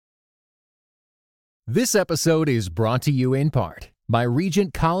This episode is brought to you in part by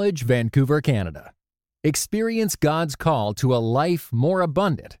Regent College, Vancouver, Canada. Experience God's call to a life more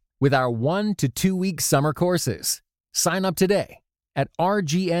abundant with our 1 to 2 week summer courses. Sign up today at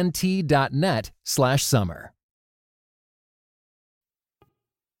rgnt.net/summer.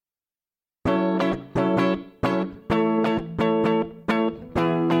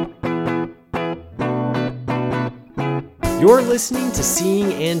 You're listening to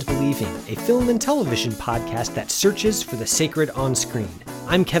Seeing and Believing, a film and television podcast that searches for the sacred on screen.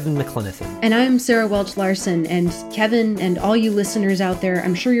 I'm Kevin McLenithan. And I'm Sarah Welch Larson. And Kevin and all you listeners out there,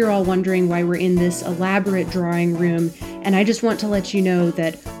 I'm sure you're all wondering why we're in this elaborate drawing room. And I just want to let you know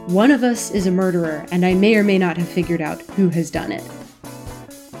that one of us is a murderer, and I may or may not have figured out who has done it.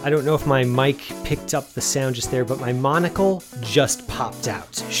 I don't know if my mic picked up the sound just there, but my monocle just popped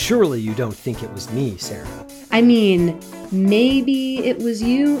out. Surely you don't think it was me, Sarah. I mean, maybe it was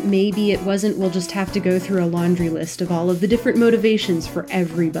you, maybe it wasn't. We'll just have to go through a laundry list of all of the different motivations for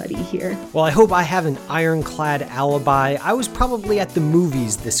everybody here. Well, I hope I have an ironclad alibi. I was probably at the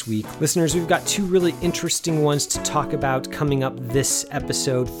movies this week. Listeners, we've got two really interesting ones to talk about coming up this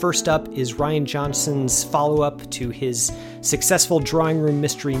episode. First up is Rian Johnson's follow-up to his successful drawing room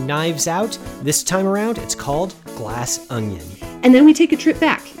mystery Knives Out. This time around, it's called Glass Onion. And then we take a trip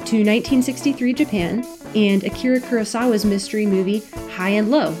back to 1963 Japan and Akira Kurosawa's mystery movie High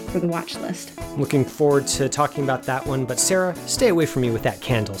and Low for the watch list. Looking forward to talking about that one, but Sarah, stay away from me with that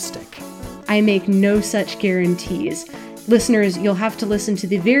candlestick. I make no such guarantees. Listeners, you'll have to listen to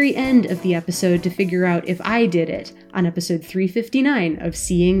the very end of the episode to figure out if I did it on episode 359 of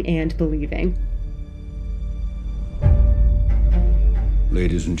Seeing and Believing.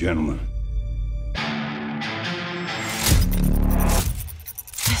 Ladies and gentlemen.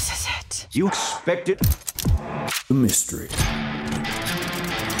 This is it. You expected a mystery.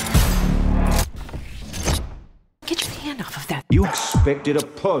 Get your hand off of that. You expected a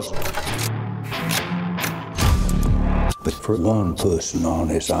puzzle. But for one person on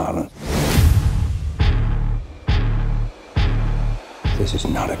this island, this is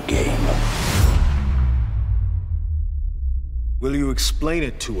not a game. Will you explain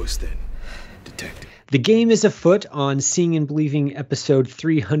it to us then, Detective? The game is afoot on Seeing and Believing episode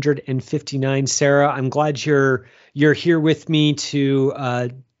 359. Sarah, I'm glad you're here with me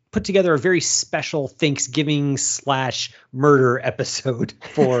to put together a very special Thanksgiving/murder episode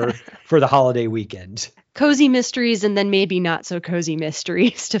for the holiday weekend. Cozy mysteries and then maybe not so cozy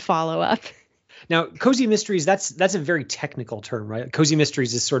mysteries to follow up. Now, cozy mysteries, that's a very technical term, right? Cozy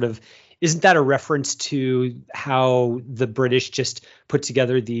mysteries is isn't that a reference to how the British just put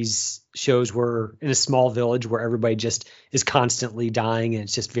together these shows where in a small village where everybody just is constantly dying and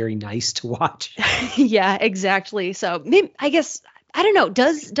it's just very nice to watch? Yeah, exactly. So maybe, I guess, I don't know.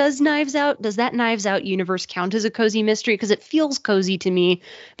 Does that Knives Out universe count as a cozy mystery? Because it feels cozy to me,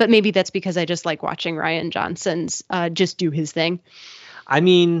 but maybe that's because I just like watching Rian Johnson's just do his thing. I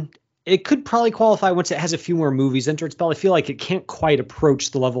mean, it could probably qualify once it has a few more movies under its belt. I feel like it can't quite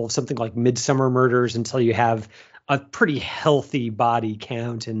approach the level of something like Midsomer Murders until you have a pretty healthy body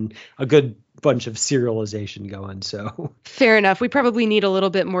count and a good bunch of serialization going. So fair enough. We probably need a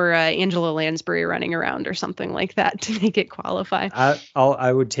little bit more Angela Lansbury running around or something like that to make it qualify.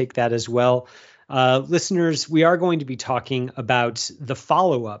 I would take that as well. Listeners, we are going to be talking about the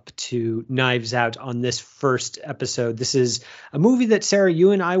follow-up to Knives Out on this first episode. This is a movie that, Sarah,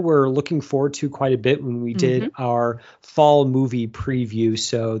 you and I were looking forward to quite a bit when we did our fall movie preview,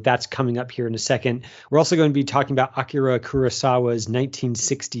 so that's coming up here in a second. We're also going to be talking about Akira Kurosawa's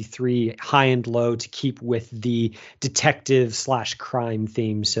 1963 High and Low to keep with the detective/crime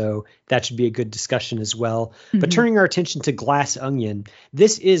theme, so that should be a good discussion as well. But turning our attention to Glass Onion,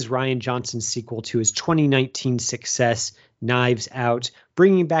 this is Rian Johnson's sequel to his 2019 success, Knives Out,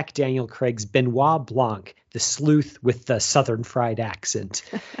 bringing back Daniel Craig's Benoit Blanc, the sleuth with the southern fried accent.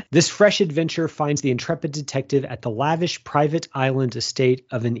 This fresh adventure finds the intrepid detective at the lavish private island estate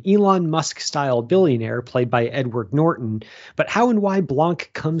of an Elon Musk-style billionaire played by Edward Norton, but how and why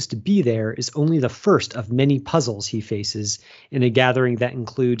Blanc comes to be there is only the first of many puzzles he faces in a gathering that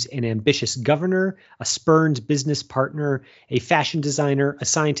includes an ambitious governor, a spurned business partner, a fashion designer, a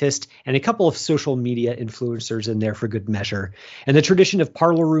scientist, and a couple of social media influencers in there for good measure. In the tradition of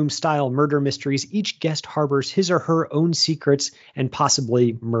parlor room-style murder mysteries, each guest harbors his or her own secrets and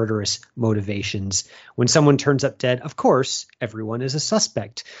possibly murderous motivations. When someone turns up dead, of course, everyone is a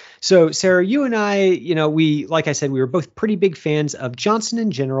suspect. So, Sarah, you and I, like I said, we were both pretty big fans of Johnson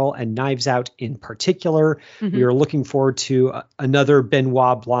in general and Knives Out in particular. Mm-hmm. We were looking forward to another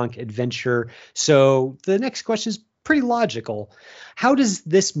Benoit Blanc adventure. So the next question is pretty logical. How does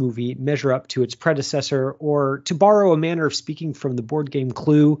this movie measure up to its predecessor? Or to borrow a manner of speaking from the board game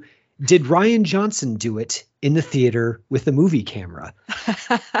Clue, did Rian Johnson do it in the theater with a movie camera?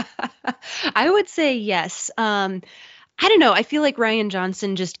 I would say yes. I don't know. I feel like Rian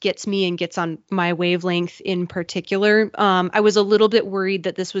Johnson just gets me and gets on my wavelength in particular. I was a little bit worried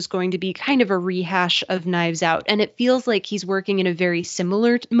that this was going to be kind of a rehash of Knives Out, and it feels like he's working in a very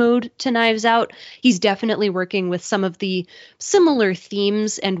similar mode to Knives Out. He's definitely working with some of the similar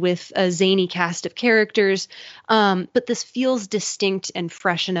themes and with a zany cast of characters, but this feels distinct and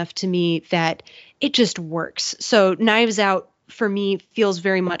fresh enough to me that it just works. So Knives Out, for me, feels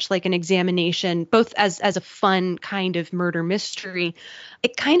very much like an examination, both as a fun kind of murder mystery.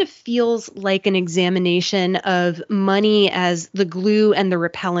 It kind of feels like an examination of money as the glue and the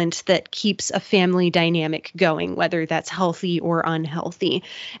repellent that keeps a family dynamic going, whether that's healthy or unhealthy.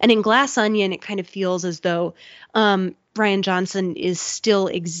 And in Glass Onion, it kind of feels as though Rian Johnson is still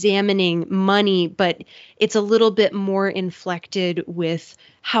examining money, but it's a little bit more inflected with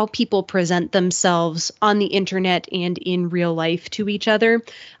how people present themselves on the internet and in real life to each other,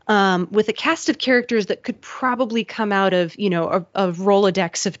 with a cast of characters that could probably come out of, a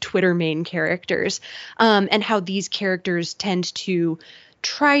Rolodex of Twitter main characters, and how these characters tend to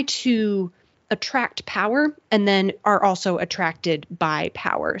try to attract power and then are also attracted by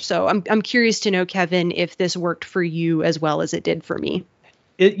power. So I'm curious to know, Kevin, if this worked for you as well as it did for me.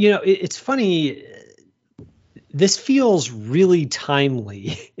 It's funny. This feels really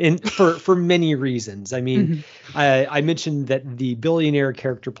timely for many reasons. I mean, I mentioned that the billionaire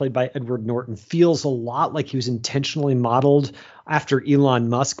character played by Edward Norton feels a lot like he was intentionally modeled after Elon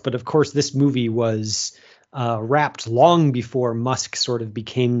Musk. But of course, this movie was wrapped long before Musk sort of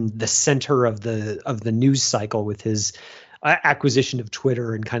became the center of the news cycle with his acquisition of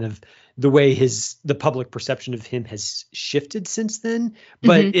Twitter, and kind of the way the public perception of him has shifted since then.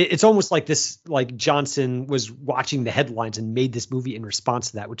 But it's almost like Johnson was watching the headlines and made this movie in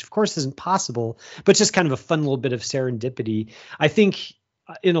response to that, which of course isn't possible, but just kind of a fun little bit of serendipity. I think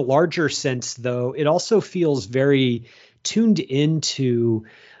in a larger sense, though, it also feels very tuned into,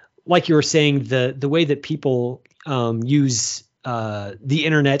 like you were saying, the way that people use the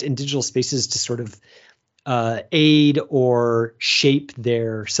internet and digital spaces to sort of aid or shape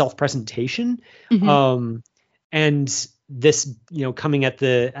their self-presentation. And this, coming at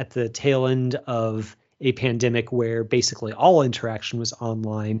the tail end of a pandemic where basically all interaction was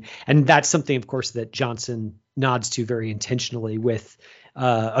online. And that's something, of course, that Johnson nods to very intentionally with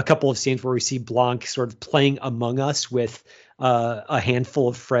a couple of scenes where we see Blanc sort of playing Among Us with a handful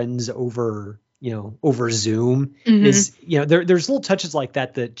of friends over Zoom. There's little touches like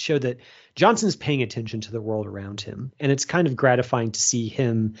that show that Johnson's paying attention to the world around him. And it's kind of gratifying to see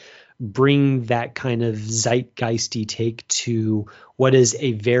him bring that kind of zeitgeisty take to what is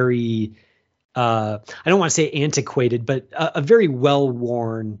a very, I don't want to say antiquated, but a very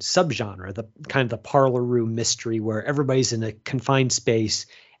well-worn subgenre, the kind of the parlor room mystery where everybody's in a confined space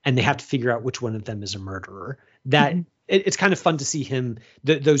and they have to figure out which one of them is a murderer. That it's kind of fun to see him,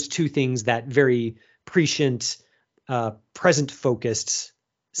 those two things, that very prescient, present-focused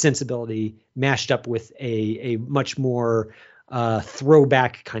sensibility mashed up with a much more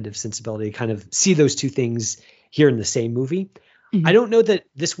throwback kind of sensibility, kind of see those two things here in the same movie. I don't know that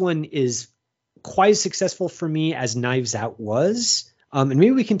this one is quite as successful for me as Knives Out was. And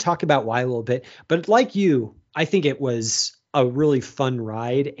maybe we can talk about why a little bit. But like you, I think it was a really fun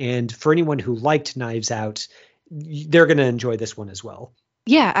ride. And for anyone who liked Knives Out, they're going to enjoy this one as well.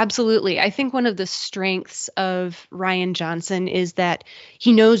 Yeah, absolutely. I think one of the strengths of Rian Johnson is that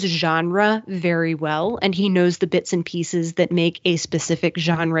he knows genre very well, and he knows the bits and pieces that make a specific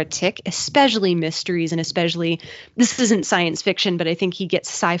genre tick, especially mysteries, and especially, this isn't science fiction, but I think he gets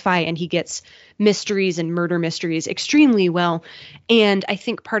sci-fi and he gets mysteries and murder mysteries extremely well. And I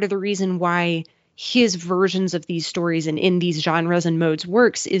think part of the reason why his versions of these stories and in these genres and modes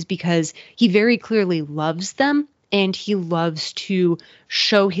works is because he very clearly loves them. And he loves to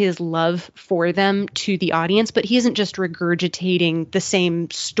show his love for them to the audience, but he isn't just regurgitating the same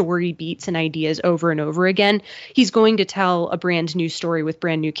story beats and ideas over and over again. He's going to tell a brand new story with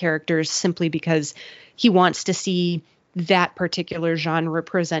brand new characters simply because he wants to see that particular genre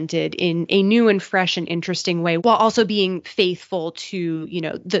presented in a new and fresh and interesting way, while also being faithful to,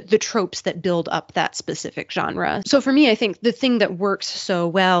 the tropes that build up that specific genre. So for me, I think the thing that works so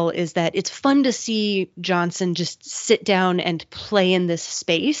well is that it's fun to see Johnson just sit down and play in this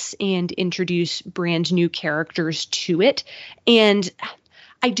space and introduce brand new characters to it. And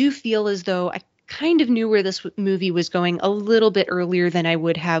I do feel as though I kind of knew where this movie was going a little bit earlier than I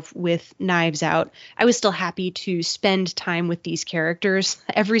would have with Knives Out. I was still happy to spend time with these characters.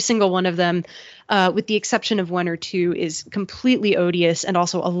 Every single one of them, with the exception of one or two, is completely odious and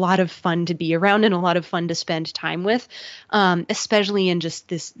also a lot of fun to be around and a lot of fun to spend time with, especially in just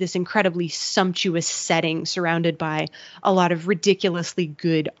this incredibly sumptuous setting surrounded by a lot of ridiculously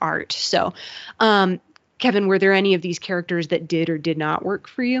good art. So, Kevin, were there any of these characters that did or did not work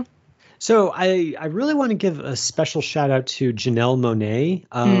for you? So I really want to give a special shout out to Janelle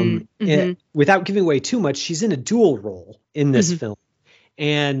Monáe. Without giving away too much, she's in a dual role in this film.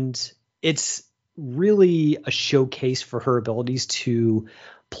 And it's really a showcase for her abilities to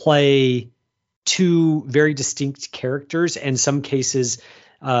play two very distinct characters, and in some cases,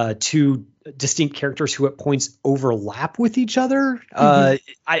 two distinct characters who at points overlap with each other.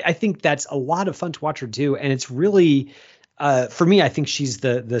 I think that's a lot of fun to watch her do. And it's really... for me, I think she's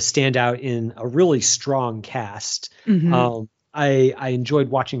the standout in a really strong cast. I enjoyed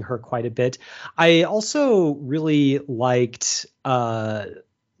watching her quite a bit. I also really liked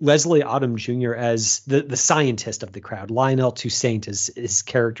Leslie Odom Jr. as the scientist of the crowd. Lionel Toussaint is his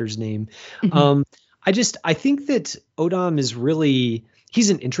character's name. I think that Odom is he's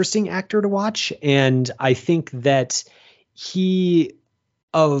an interesting actor to watch. And I think that he,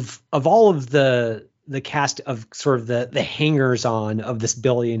 of all of the cast of sort of the hangers on of this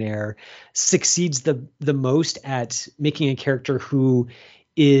billionaire, succeeds the most at making a character who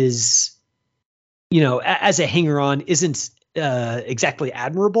is, as a hanger on isn't exactly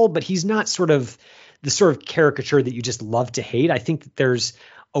admirable, but he's not sort of the sort of caricature that you just love to hate. I think that there's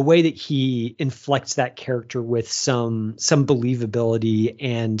a way that he inflects that character with some believability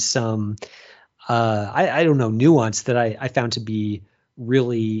and some, I don't know, nuance that I found to be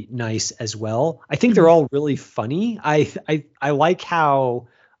really nice as well. I think they're all really funny. I like how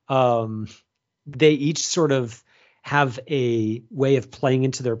they each sort of have a way of playing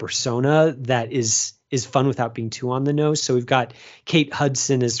into their persona that is fun without being too on the nose. So we've got Kate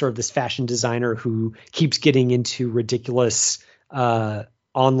Hudson as sort of this fashion designer who keeps getting into ridiculous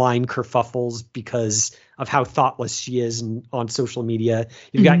online kerfuffles because of how thoughtless she is on social media.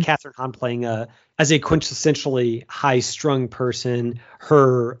 You've got Catherine Hahn playing as a quintessentially high-strung person.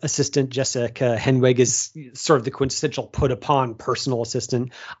 Her assistant, Jessica Henwig, is sort of the quintessential put-upon personal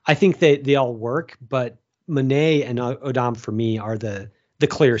assistant. I think they all work, but Monáe and Odom, for me, are the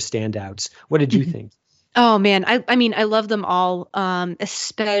clear standouts. What did you think? Oh, man. I mean, I love them all,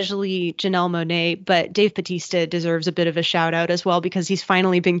 especially Janelle Monáe, but Dave Bautista deserves a bit of a shout out as well because he's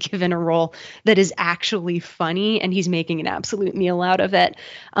finally been given a role that is actually funny and he's making an absolute meal out of it.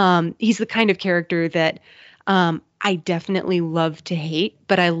 He's the kind of character that I definitely love to hate,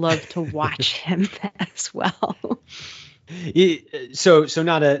 but I love to watch him as well. So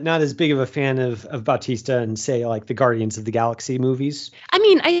not as big of a fan of Bautista and say like the Guardians of the Galaxy movies. I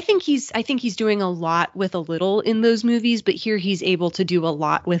mean, I think he's doing a lot with a little in those movies, but here he's able to do a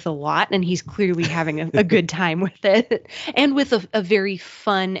lot with a lot, and he's clearly having a good time with it, and with a very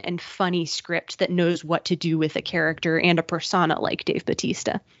fun and funny script that knows what to do with a character and a persona like Dave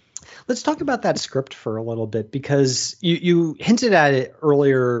Bautista. Let's talk about that script for a little bit, because you hinted at it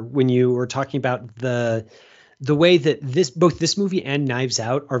earlier when you were talking about the way that both this movie and Knives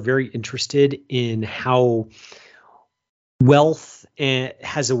Out are very interested in how wealth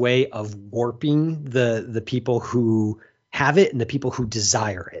has a way of warping the people who have it and the people who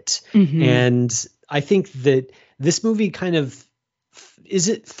desire it. And I think that this movie kind of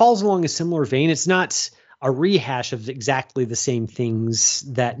falls along a similar vein. It's not a rehash of exactly the same things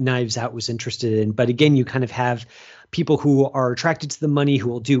that Knives Out was interested in, but again, you kind of have people who are attracted to the money, who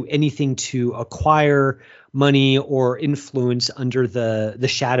will do anything to acquire money or influence under the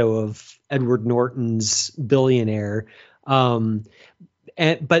shadow of Edward Norton's billionaire. But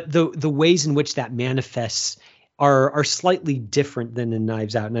the ways in which that manifests are slightly different than in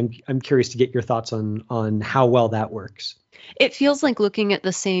Knives Out. And I'm curious to get your thoughts on how well that works. It feels like looking at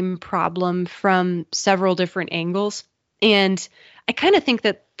the same problem from several different angles. And I kind of think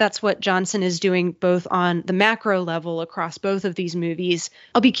that that's what Johnson is doing both on the macro level across both of these movies.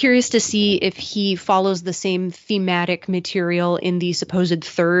 I'll be curious to see if he follows the same thematic material in the supposed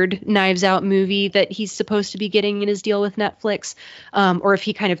third Knives Out movie that he's supposed to be getting in his deal with Netflix, or if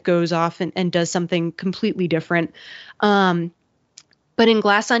he kind of goes off and does something completely different. But in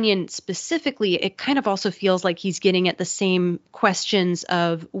Glass Onion specifically, it kind of also feels like he's getting at the same questions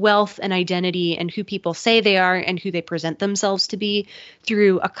of wealth and identity and who people say they are and who they present themselves to be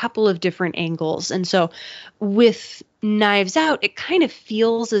through a couple of different angles. And so with Knives Out, it kind of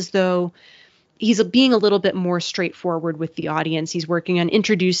feels as though he's being a little bit more straightforward with the audience. He's working on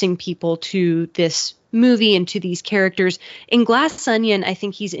introducing people to this movie and to these characters. In Glass Onion, I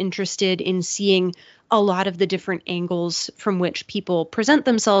think he's interested in seeing a lot of the different angles from which people present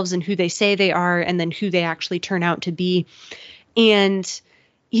themselves and who they say they are, and then who they actually turn out to be. And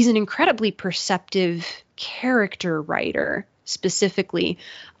he's an incredibly perceptive character writer, specifically,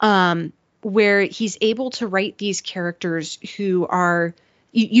 where he's able to write these characters who are,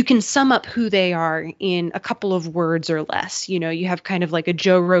 you can sum up who they are in a couple of words or less. You know, you have kind of like a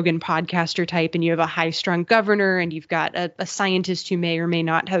Joe Rogan podcaster type, and you have a high-strung governor, and you've got a scientist who may or may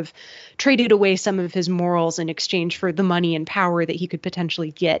not have traded away some of his morals in exchange for the money and power that he could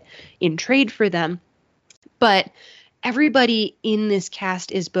potentially get in trade for them. But everybody in this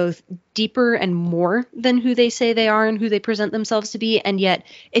cast is both deeper and more than who they say they are and who they present themselves to be. And yet,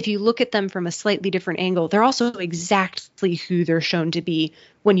 if you look at them from a slightly different angle, they're also exactly who they're shown to be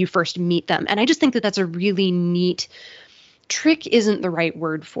when you first meet them. And I just think that that's a really neat trick, isn't the right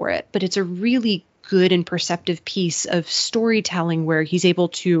word for it, but it's a really good and perceptive piece of storytelling where he's able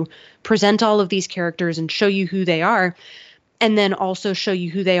to present all of these characters and show you who they are, and then also show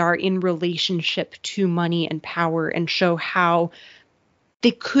you who they are in relationship to money and power, and show how they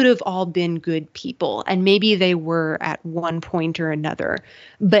could have all been good people. And maybe they were at one point or another.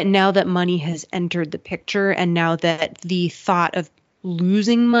 But now that money has entered the picture, and now that the thought of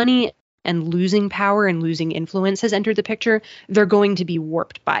losing money and losing power and losing influence has entered the picture, they're going to be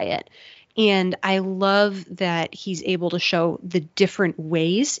warped by it. And I love that he's able to show the different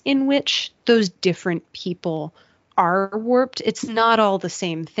ways in which those different people are warped. It's not all the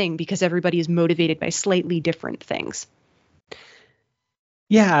same thing because everybody is motivated by slightly different things.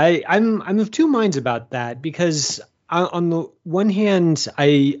 Yeah, I'm of two minds about that, because on the one hand,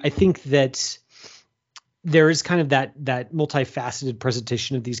 I think that there is kind of that multifaceted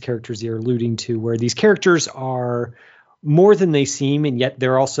presentation of these characters you're alluding to, where these characters are more than they seem, and yet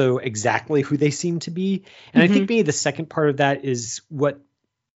they're also exactly who they seem to be. And I think maybe the second part of that is what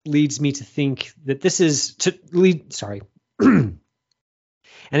leads me to think that this is to lead. Sorry. And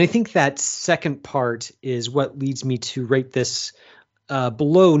I think that second part is what leads me to rate this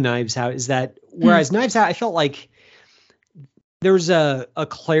below Knives Out, is that whereas Knives Out, I felt like there's a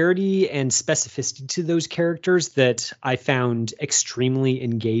clarity and specificity to those characters that I found extremely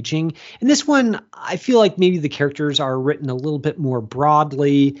engaging. And this one, I feel like maybe the characters are written a little bit more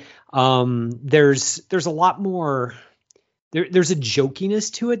broadly. There's a lot more. There's a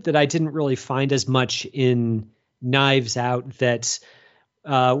jokiness to it that I didn't really find as much in Knives Out, that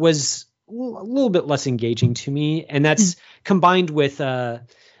was a little bit less engaging to me. And that's combined with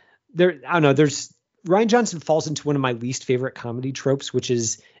there's Rian Johnson falls into one of my least favorite comedy tropes, which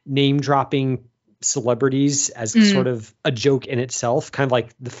is name dropping celebrities as sort of a joke in itself, kind of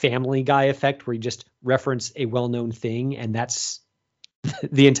like the Family Guy effect, where you just reference a well-known thing and that's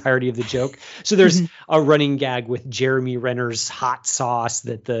the entirety of the joke. So there's a running gag with Jeremy Renner's hot sauce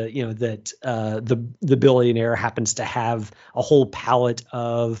that the billionaire happens to have a whole palette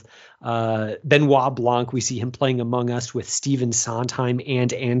of. Benoit Blanc, we see him playing Among Us with Stephen Sondheim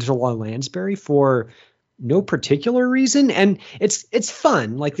and Angela Lansbury for no particular reason, and it's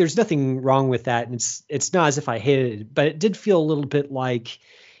fun. Like, there's nothing wrong with that, and it's not as if I hated it, but it did feel a little bit like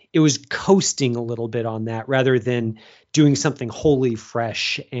it was coasting a little bit on that rather than doing something wholly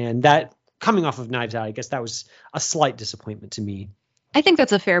fresh. And that, coming off of Knives Out, I guess that was a slight disappointment to me. I think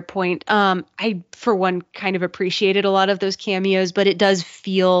that's a fair point. I, for one, kind of appreciated a lot of those cameos, but it does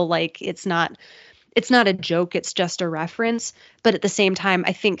feel like it's not a joke. It's just a reference. But at the same time,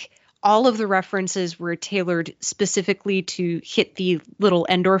 I think all of the references were tailored specifically to hit the little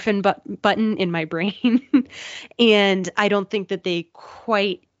endorphin button in my brain. And I don't think that they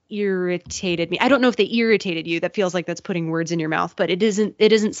quite irritated me. I don't know if they irritated you. That feels like that's putting words in your mouth, but it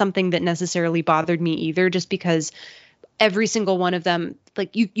isn't something that necessarily bothered me either, just because every single one of them, like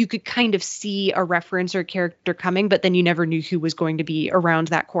you could kind of see a reference or character coming, but then you never knew who was going to be around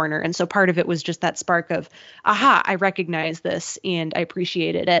that corner. And so part of it was just that spark of, aha, I recognize this and I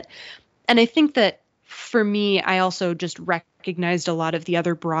appreciated it. And I think that for me, I also just recognized a lot of the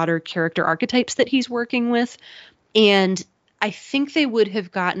other broader character archetypes that he's working with. And I think they would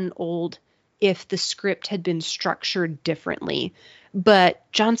have gotten old if the script had been structured differently. But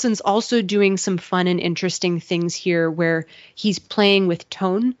Johnson's also doing some fun and interesting things here where he's playing with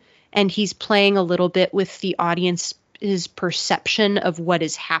tone and he's playing a little bit with the audience's perception of what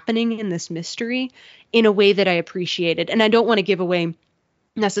is happening in this mystery in a way that I appreciated. And I don't want to give away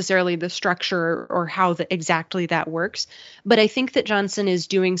necessarily the structure or how exactly that works. But I think that Johnson is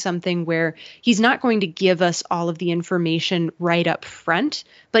doing something where he's not going to give us all of the information right up front,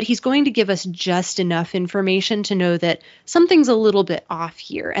 but he's going to give us just enough information to know that something's a little bit off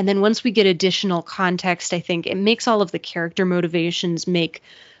here. And then once we get additional context, I think it makes all of the character motivations make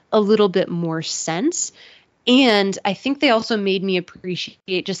a little bit more sense. And I think they also made me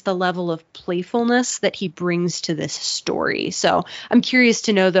appreciate just the level of playfulness that he brings to this story. So I'm curious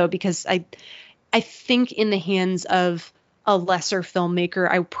to know, though, because I think in the hands of a lesser filmmaker,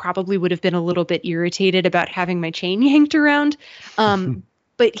 I probably would have been a little bit irritated about having my chain yanked around.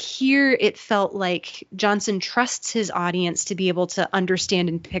 But here it felt like Johnson trusts his audience to be able to understand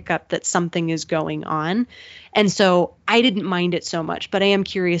and pick up that something is going on. And so I didn't mind it so much, but I am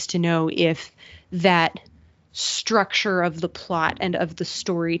curious to know if that structure of the plot and of the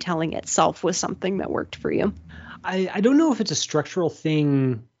storytelling itself was something that worked for you. I don't know if it's a structural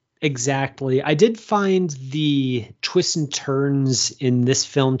thing exactly. I did find the twists and turns in this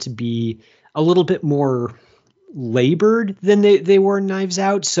film to be a little bit more labored than they were in Knives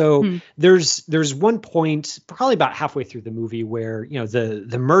Out. So there's one point probably about halfway through the movie where,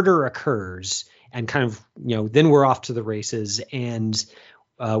 the murder occurs and kind of, then we're off to the races, and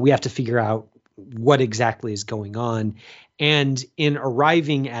we have to figure out what exactly is going on. And in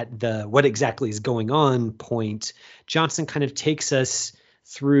arriving at the what exactly is going on point, Johnson kind of takes us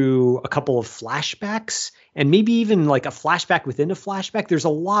through a couple of flashbacks, and maybe even like a flashback within a flashback. There's a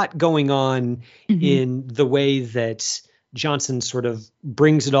lot going on in the way that Johnson sort of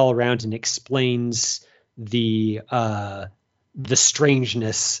brings it all around and explains the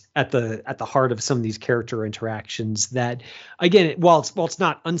strangeness at the heart of some of these character interactions that, again, while it's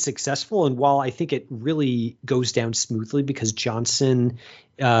not unsuccessful, and while I think it really goes down smoothly because Johnson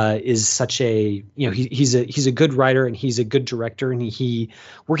is such a, he's a good writer and he's a good director, and he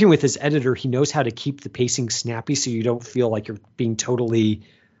working with his editor, he knows how to keep the pacing snappy so you don't feel like you're being totally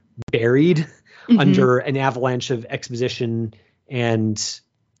buried under an avalanche of exposition and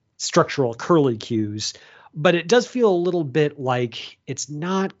structural curlicues. But it does feel a little bit like it's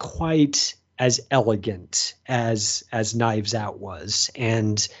not quite as elegant as Knives Out was.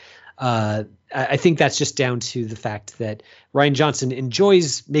 And I think that's just down to the fact that Rian Johnson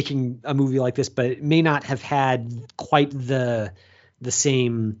enjoys making a movie like this, but it may not have had quite the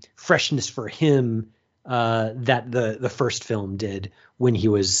same freshness for him that the first film did when he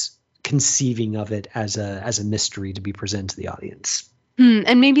was conceiving of it as a mystery to be presented to the audience.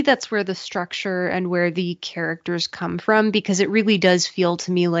 And maybe that's where the structure and where the characters come from, because it really does feel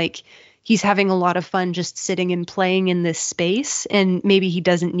to me like he's having a lot of fun just sitting and playing in this space. And maybe he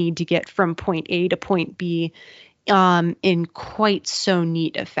doesn't need to get from point A to point B in quite so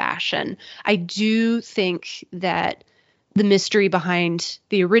neat a fashion. I do think that the mystery behind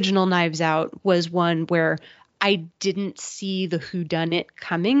the original Knives Out was one where I didn't see the whodunit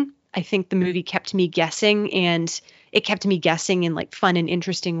coming. I think the movie kept me guessing, and it kept me guessing in like fun and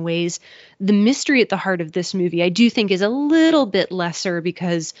interesting ways. The mystery at the heart of this movie, I do think, is a little bit lesser,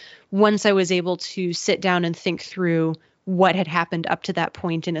 because once I was able to sit down and think through what had happened up to that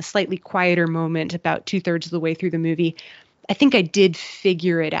point in a slightly quieter moment about 2/3 of the way through the movie, I think I did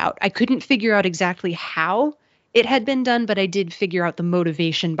figure it out. I couldn't figure out exactly how it had been done, but I did figure out the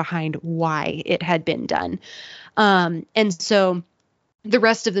motivation behind why it had been done. And so the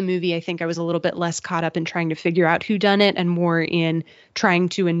rest of the movie, I think I was a little bit less caught up in trying to figure out who done it and more in trying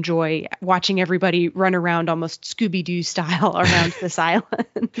to enjoy watching everybody run around almost Scooby-Doo style around this island.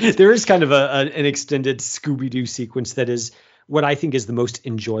 There is kind of an extended Scooby-Doo sequence that is what I think is the most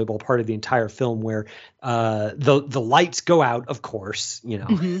enjoyable part of the entire film, where the lights go out, of course,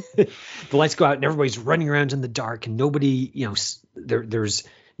 the lights go out and everybody's running around in the dark, and nobody, there's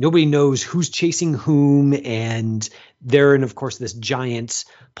nobody knows who's chasing whom, and they're in, of course, this giant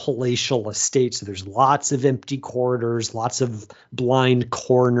palatial estate. So there's lots of empty corridors, lots of blind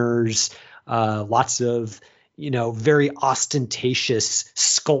corners, lots of, very ostentatious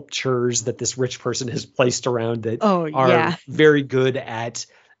sculptures that this rich person has placed around that are very good at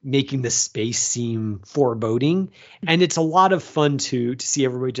making the space seem foreboding. And it's a lot of fun to see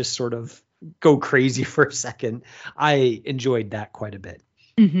everybody just sort of go crazy for a second. I enjoyed that quite a bit.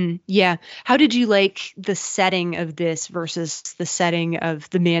 Yeah. How did you like the setting of this versus the setting of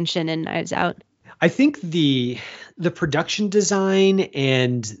the mansion in Knives Out? I think the production design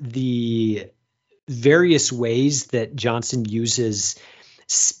and the various ways that Johnson uses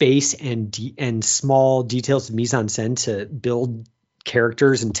space and small details of mise-en-scène to build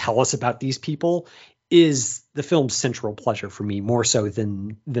characters and tell us about these people is the film's central pleasure for me, more so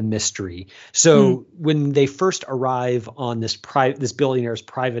than the mystery. So when they first arrive on this billionaire's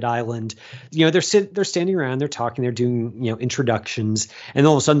private island, they're standing around, they're talking, they're doing introductions, and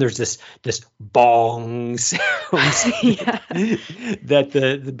all of a sudden there's this bong sound that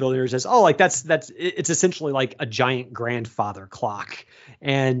the billionaire says, oh, like that's it's essentially like a giant grandfather clock,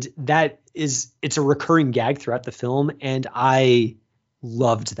 and it's a recurring gag throughout the film, and I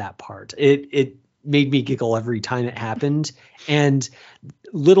loved that part. It made me giggle every time it happened. And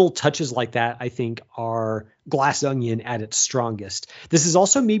little touches like that, I think, are Glass Onion at its strongest. This is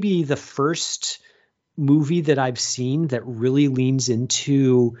also maybe the first movie that I've seen that really leans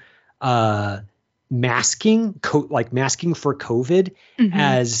into masking for COVID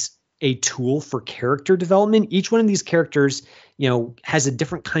as a tool for character development. Each one of these characters, has a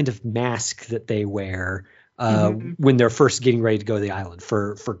different kind of mask that they wear when they're first getting ready to go to the island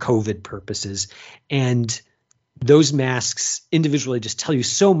for COVID purposes. And those masks individually just tell you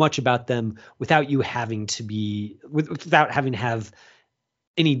so much about them without having to have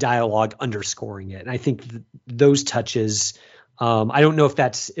any dialogue underscoring it. And I think those touches, I don't know if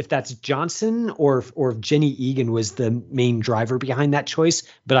that's Johnson or if Jenny Egan was the main driver behind that choice,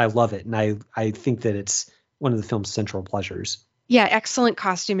 but I love it. And I think that it's one of the film's central pleasures. Yeah, excellent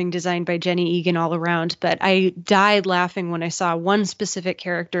costuming design by Jenny Egan all around. But I died laughing when I saw one specific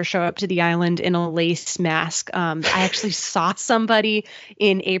character show up to the island in a lace mask. I actually saw somebody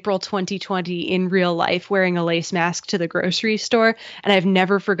in April 2020 in real life wearing a lace mask to the grocery store, and I've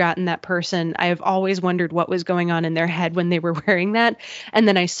never forgotten that person. I have always wondered what was going on in their head when they were wearing that. And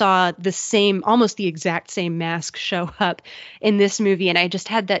then I saw almost the exact same mask show up in this movie, and I just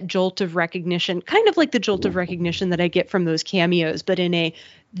had that jolt of recognition, kind of like the jolt of recognition that I get from those cameos, but in a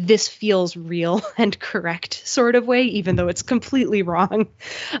this feels real and correct sort of way, even though it's completely wrong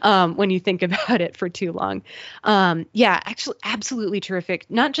when you think about it for too long. Actually, absolutely terrific.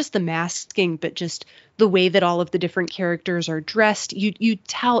 Not just the masking, but just the way that all of the different characters are dressed. You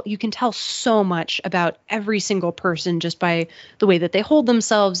can tell so much about every single person just by the way that they hold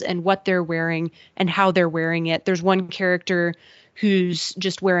themselves and what they're wearing and how they're wearing it. There's one character who's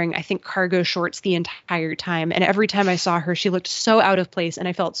just wearing, I think, cargo shorts the entire time. And every time I saw her, she looked so out of place, and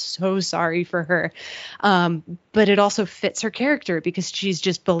I felt so sorry for her. But it also fits her character because she's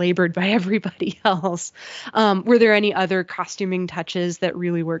just belabored by everybody else. Were there any other costuming touches that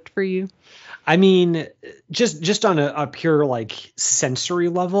really worked for you? I mean, just on a pure like sensory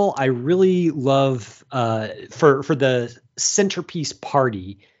level, I really love for the centerpiece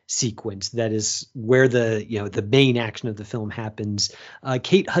party sequence that is where the main action of the film happens.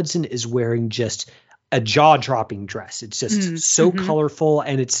 Kate Hudson is wearing just a jaw-dropping dress. It's just so colorful,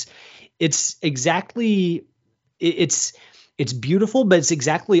 and it's beautiful, but it's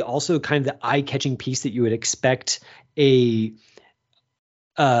exactly also kind of the eye-catching piece that you would expect a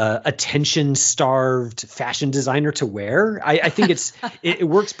attention-starved fashion designer to wear. I think it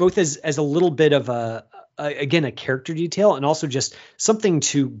works both as a little bit of a character detail and also just something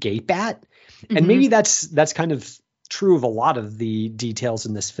to gape at. And maybe that's kind of true of a lot of the details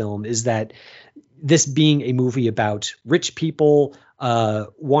in this film, is that this being a movie about rich people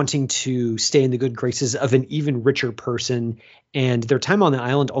wanting to stay in the good graces of an even richer person, and their time on the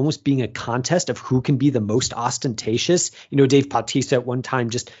island almost being a contest of who can be the most ostentatious. Dave Bautista at one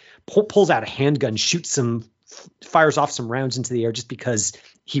time just pulls out a handgun, fires off some rounds into the air just because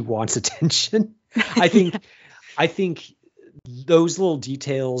he wants attention. I think those little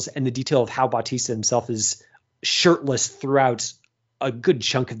details and the detail of how Bautista himself is shirtless throughout a good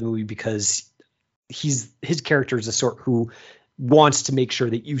chunk of the movie, because his character is the sort who wants to make sure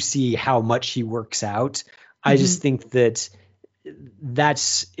that you see how much he works out. I just think that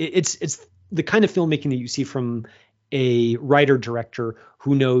it's the kind of filmmaking that you see from a writer director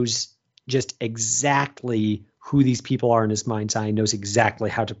who knows just exactly who these people are in his mind's eye, knows exactly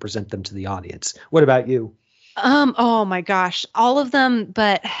how to present them to the audience. What about you? Oh my gosh, all of them,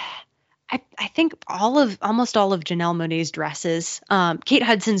 but I think almost all of Janelle Monáe's dresses. Kate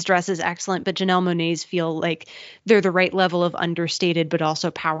Hudson's dress is excellent, but Janelle Monáe's feel like they're the right level of understated, but also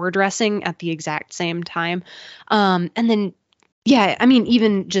power dressing at the exact same time. And then, yeah, I mean,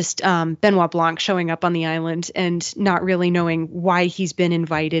 even just Benoit Blanc showing up on the island and not really knowing why he's been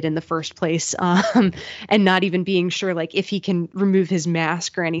invited in the first place, and not even being sure like if he can remove his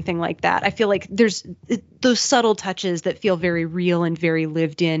mask or anything like that. I feel like there's those subtle touches that feel very real and very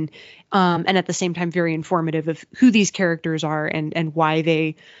lived in, and at the same time very informative of who these characters are and why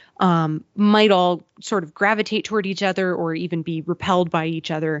they might all sort of gravitate toward each other or even be repelled by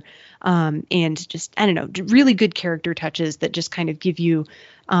each other. And just, I don't know, really good character touches that just kind of give you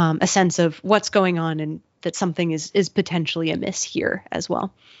a sense of what's going on and that something is potentially amiss here as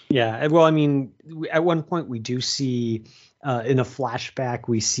well. Yeah. Well, I mean, at one point we do see in a flashback,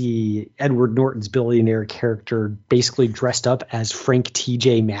 we see Edward Norton's billionaire character basically dressed up as Frank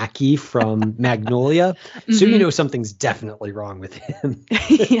T.J. Mackey from Magnolia. So you know something's definitely wrong with him.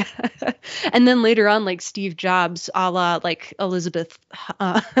 Yeah. And then later on, like Steve Jobs, a la like Elizabeth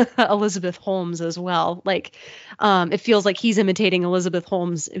Holmes as well. Like it feels like he's imitating Elizabeth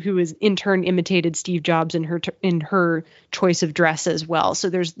Holmes, who is in turn imitated Steve Jobs in her choice of dress as well.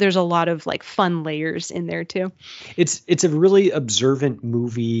 So there's a lot of like fun layers in there too. It's a really observant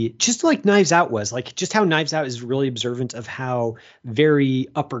movie, just like Knives Out was, like just how Knives Out is really observant of how very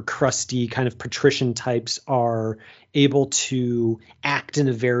upper crusty kind of patrician types are able to act in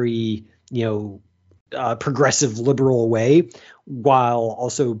a very, progressive liberal way while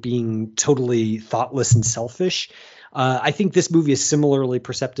also being totally thoughtless and selfish. I think this movie is similarly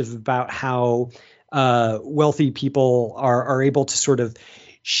perceptive about how wealthy people are able to sort of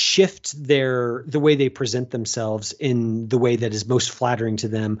shift the way they present themselves in the way that is most flattering to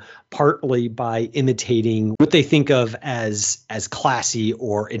them, partly by imitating what they think of as classy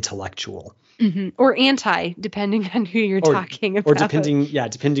or intellectual. Mm-hmm. Or anti, depending on who you're talking about. Or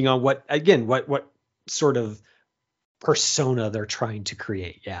depending on what sort of persona they're trying to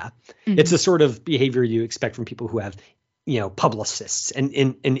create. Yeah. Mm-hmm. It's the sort of behavior you expect from people who have publicists and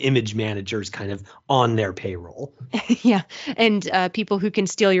image managers kind of on their payroll. Yeah. And people who can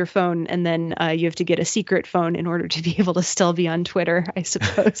steal your phone, and then you have to get a secret phone in order to be able to still be on Twitter, I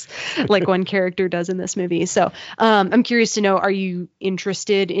suppose, like one character does in this movie. So I'm curious to know, are you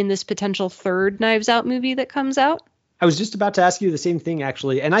interested in this potential third Knives Out movie that comes out? I was just about to ask you the same thing,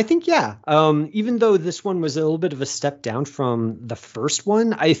 actually. And I think, yeah, even though this one was a little bit of a step down from the first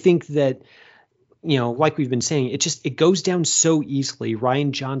one, I think that, like we've been saying, it goes down so easily. Rian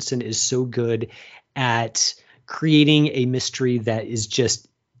Johnson is so good at creating a mystery that is just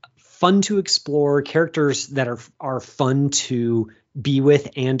fun to explore, characters that are fun to be with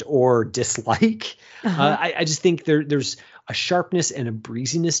and or dislike. Uh-huh. I just think there's a sharpness and a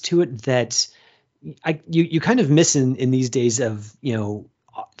breeziness to it that you kind of miss in these days of,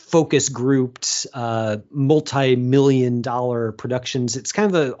 focus grouped, multi-million-dollar productions. It's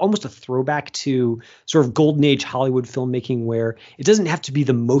kind of almost a throwback to sort of golden age Hollywood filmmaking, where it doesn't have to be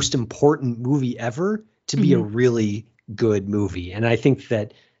the most important movie ever to be a really good movie. And I think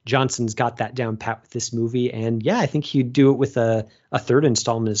that Johnson's got that down pat with this movie. And yeah, I think he'd do it with a third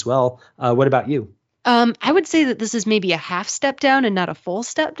installment as well. What about you? I would say that this is maybe a half step down and not a full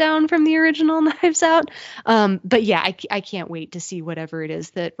step down from the original Knives Out. But yeah, I can't wait to see whatever it is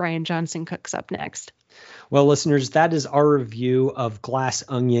that Rian Johnson cooks up next. Well, listeners, that is our review of Glass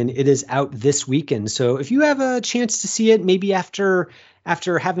Onion. It is out this weekend. So if you have a chance to see it, maybe after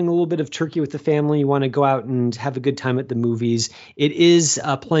having a little bit of turkey with the family, you want to go out and have a good time at the movies. It is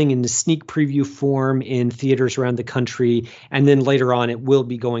playing in the sneak preview form in theaters around the country. And then later on, it will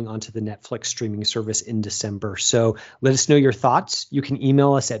be going onto the Netflix streaming service in December. So let us know your thoughts. You can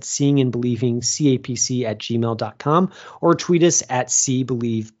email us at seeingandbelievingcapc@gmail.com or tweet us at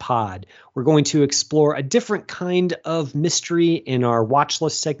seebelievepod. We're going to explore a different kind of mystery in our watch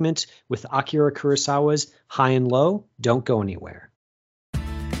list segment with Akira Kurosawa's High and Low. Don't go anywhere.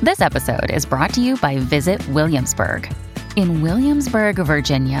 This episode is brought to you by Visit Williamsburg. In Williamsburg,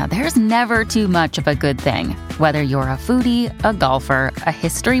 Virginia, there's never too much of a good thing. Whether you're a foodie, a golfer, a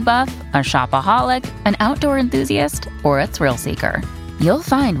history buff, a shopaholic, an outdoor enthusiast, or a thrill seeker, you'll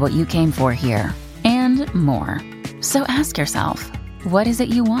find what you came for here and more. So ask yourself, what is it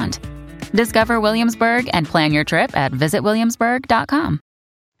you want? Discover Williamsburg and plan your trip at visitwilliamsburg.com.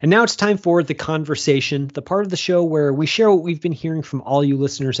 And now it's time for The Conversation, the part of the show where we share what we've been hearing from all you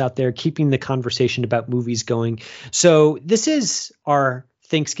listeners out there, keeping the conversation about movies going. So this is our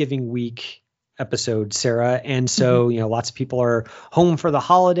Thanksgiving week episode, Sarah. And so, lots of people are home for the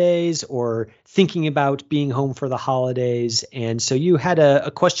holidays or thinking about being home for the holidays. And so you had a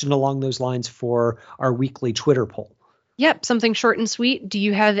question along those lines for our weekly Twitter poll. Yep, something short and sweet. Do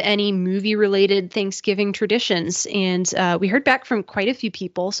you have any movie-related Thanksgiving traditions? And we heard back from quite a few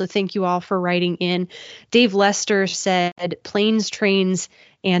people, so thank you all for writing in. Dave Lester said planes, trains,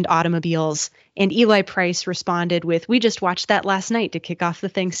 and automobiles. And Eli Price responded with, we just watched that last night to kick off the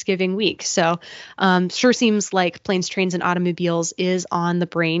Thanksgiving week. So sure seems like planes, trains, and automobiles is on the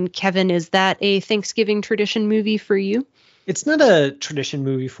brain. Kevin, is that a Thanksgiving tradition movie for you? It's not a tradition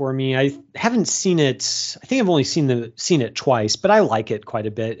movie for me. I haven't seen it. I think I've only seen it twice, but I like it quite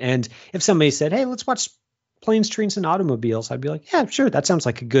a bit. And if somebody said, hey, let's watch planes, trains, and automobiles, I'd be like, yeah, sure, that sounds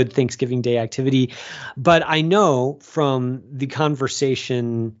like a good Thanksgiving Day activity. But I know from the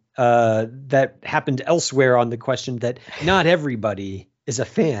conversation that happened elsewhere on the question that not everybody is a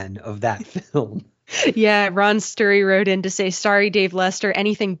fan of that film. Yeah, Ron Sturry wrote in to say, sorry, Dave Lester,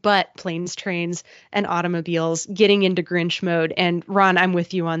 anything but planes, trains, and automobiles, getting into Grinch mode. And Ron, I'm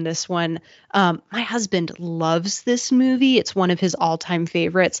with you on this one. My husband loves this movie. It's one of his all-time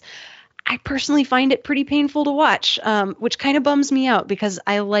favorites. I personally find it pretty painful to watch, which kind of bums me out because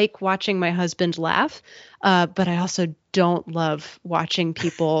I like watching my husband laugh, but I also don't love watching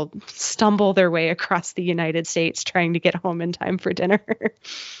people stumble their way across the United States trying to get home in time for dinner.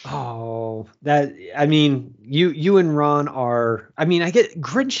 Oh, you and Ron are, I get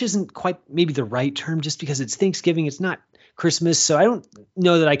Grinch isn't quite maybe the right term just because it's Thanksgiving. It's not Christmas. So I don't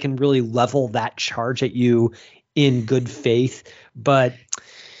know that I can really level that charge at you in good faith, but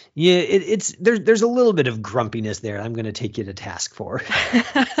yeah, there's a little bit of grumpiness there. I'm going to take you to task for.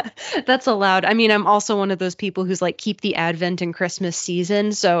 That's allowed. I'm also one of those people who's like, keep the Advent and Christmas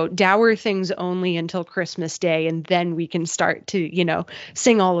season. So dour things only until Christmas Day. And then we can start to,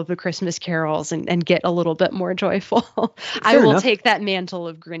 sing all of the Christmas carols and get a little bit more joyful. I will take that mantle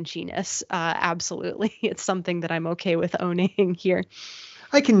of Grinchiness. Absolutely. It's something that I'm okay with owning here.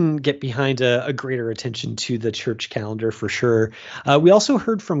 I can get behind a greater attention to the church calendar for sure. We also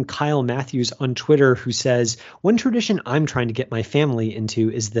heard from Kyle Matthews on Twitter, who says, one tradition I'm trying to get my family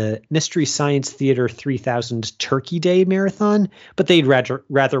into is the Mystery Science Theater 3000 Turkey Day Marathon, but they'd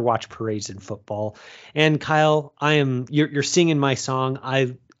rather watch parades and football. And Kyle, you're singing my song.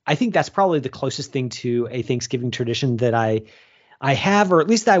 I think that's probably the closest thing to a Thanksgiving tradition that I have, or at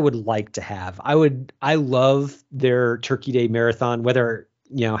least I would like to have. I love their Turkey Day Marathon, whether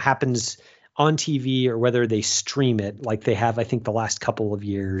happens on TV or whether they stream it like they have, I think, the last couple of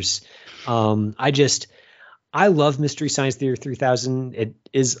years. I love Mystery Science Theater 3000. It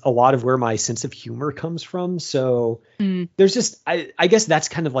is a lot of where my sense of humor comes from. So there's just, I guess that's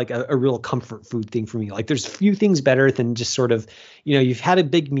kind of like a real comfort food thing for me. Like there's few things better than just sort of, you've had a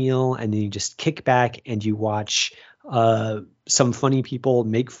big meal and then you just kick back and you watch some funny people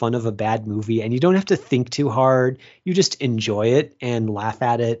make fun of a bad movie, and you don't have to think too hard. You just enjoy it and laugh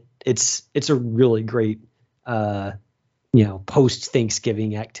at it. It's a really great, post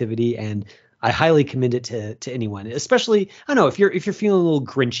Thanksgiving activity, and I highly commend it to anyone. Especially, I don't know, if you're feeling a little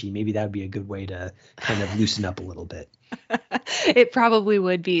grinchy, maybe that would be a good way to kind of loosen up a little bit. It probably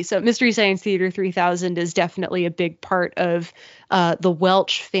would be. So Mystery Science Theater 3000 is definitely a big part of the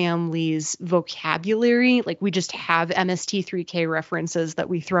Welch family's vocabulary. Like we just have MST3K references that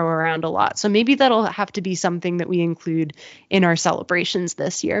we throw around a lot. So maybe that'll have to be something that we include in our celebrations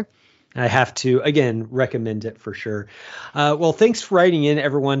this year. I have to, again, recommend it for sure. Well, thanks for writing in,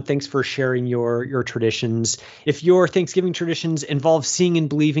 everyone. Thanks for sharing your traditions. If your Thanksgiving traditions involve seeing and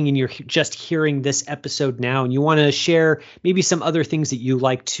believing and you're just hearing this episode now and you want to share maybe some other things that you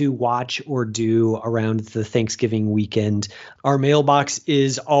like to watch or do around the Thanksgiving weekend, our mailbox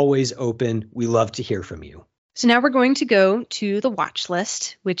is always open. We love to hear from you. So now we're going to go to the watch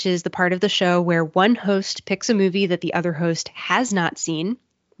list, which is the part of the show where one host picks a movie that the other host has not seen.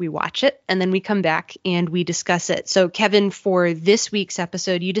 We watch it, and then we come back and we discuss it. So, Kevin, for this week's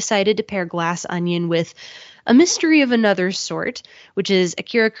episode, you decided to pair Glass Onion with A Mystery of Another Sort, which is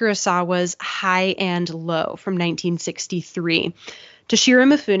Akira Kurosawa's High and Low from 1963. Toshiro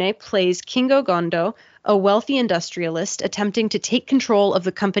Mifune plays Kingo Gondo, a wealthy industrialist attempting to take control of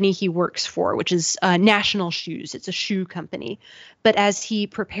the company he works for, which is National Shoes. It's a shoe company. But as he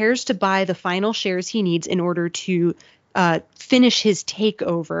prepares to buy the final shares he needs in order to finish his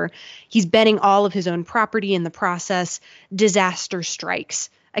takeover, he's betting all of his own property in the process. Disaster strikes.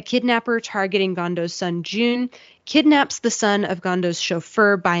 A kidnapper targeting Gondo's son Jun kidnaps the son of Gondo's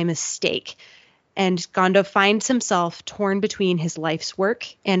chauffeur by mistake, and Gondo finds himself torn between his life's work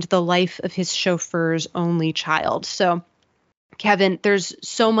and the life of his chauffeur's only child. So, Kevin, there's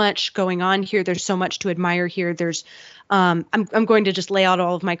so much going on here. There's so much to admire here. There's I'm going to just lay out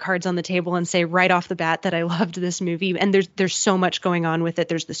all of my cards on the table and say right off the bat that I loved this movie. And there's so much going on with it.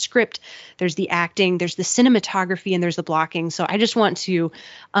 There's the script, there's the acting, there's the cinematography, and there's the blocking. So I just want to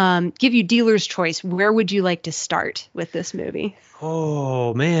give you dealer's choice. Where would you like to start with this movie?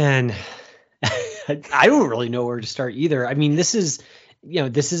 Oh, man. I don't really know where to start either. I mean, this is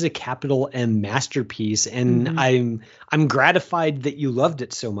a capital M masterpiece, and I'm gratified that you loved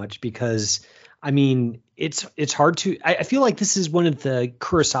it so much because, I mean, it's hard to. I feel like this is one of the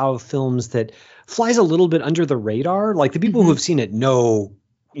Kurosawa films that flies a little bit under the radar. Like the people who have seen it know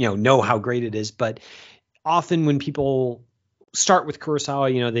how great it is, but often when people start with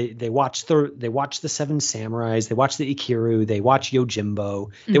Kurosawa. You know, they watch the Seven Samurais, they watch the Ikiru, they watch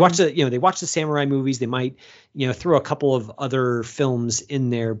Yojimbo, they watch the samurai movies. They might, throw a couple of other films in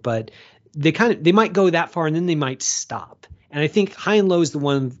there, but they might go that far and then they might stop. And I think High and Low is the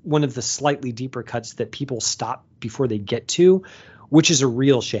one of the slightly deeper cuts that people stop before they get to, which is a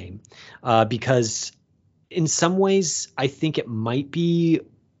real shame, because in some ways I think it might be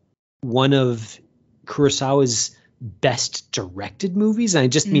one of Kurosawa's best directed movies. And I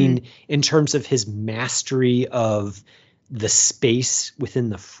just mean in terms of his mastery of the space within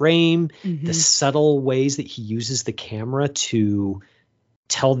the frame, the subtle ways that he uses the camera to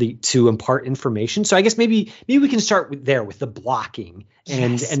impart information. So I guess maybe we can start with the blocking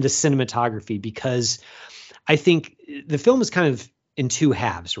and the cinematography, because I think the film is kind of in two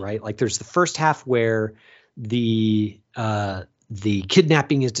halves, right? Like there's the first half where the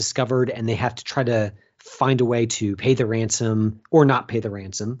kidnapping is discovered and they have to try to find a way to pay the ransom or not pay the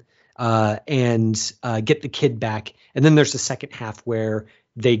ransom, and get the kid back. And then there's the second half where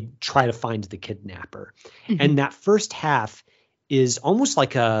they try to find the kidnapper. And that first half is almost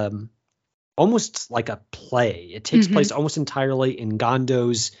like a play. It takes place almost entirely in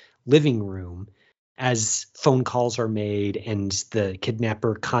Gondo's living room as phone calls are made and the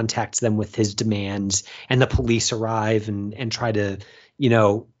kidnapper contacts them with his demands, and the police arrive and try to,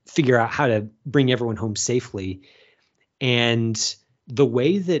 figure out how to bring everyone home safely. And the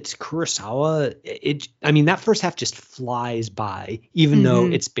way that Kurosawa, that first half just flies by, even though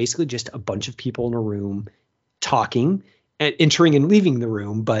it's basically just a bunch of people in a room talking, entering and leaving the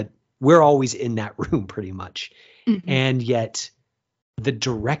room, but we're always in that room pretty much. And yet the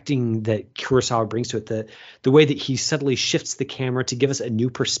directing that Kurosawa brings to it, the way that he subtly shifts the camera to give us a new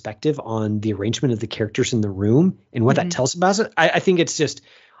perspective on the arrangement of the characters in the room and what that tells about it. I think it's just,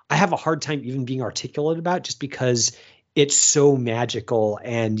 I have a hard time even being articulate about, just because it's so magical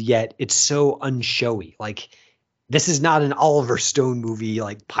and yet it's so unshowy. Like, this is not an Oliver Stone movie,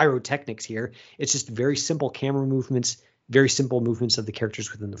 like pyrotechnics here. It's just very simple camera movements, very simple movements of the characters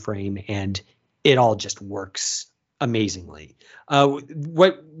within the frame, and it all just works amazingly.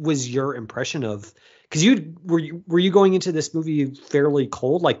 What was your impression of? Because were you going into this movie fairly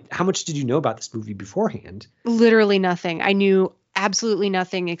cold? Like, how much did you know about this movie beforehand? Literally nothing. I knew absolutely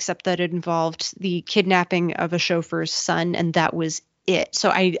nothing except that it involved the kidnapping of a chauffeur's son, and that was it. So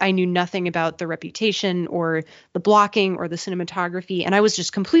I knew nothing about the reputation or the blocking or the cinematography, and I was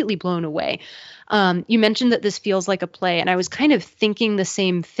just completely blown away. You mentioned that this feels like a play, and I was kind of thinking the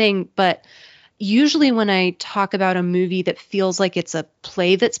same thing, but usually when I talk about a movie that feels like it's a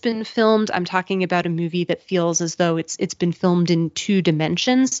play that's been filmed, I'm talking about a movie that feels as though it's been filmed in two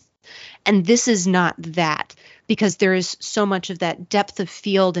dimensions. And this is not that, because there is so much of that depth of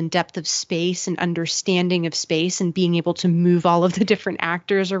field and depth of space and understanding of space and being able to move all of the different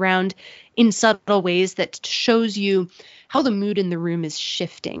actors around in subtle ways that shows you how the mood in the room is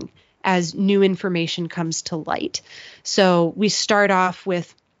shifting as new information comes to light. So we start off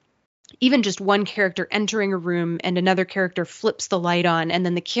with even just one character entering a room and another character flips the light on, and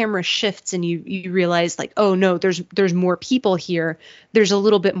then the camera shifts and you realize, like, oh no, there's more people here. There's a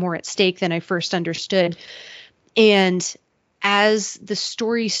little bit more at stake than I first understood. And as the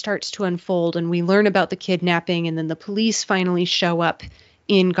story starts to unfold and we learn about the kidnapping, and then the police finally show up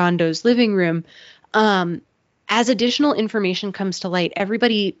in Gondo's living room, as additional information comes to light,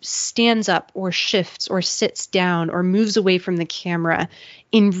 everybody stands up or shifts or sits down or moves away from the camera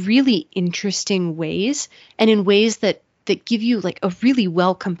in really interesting ways, and in ways that give you like a really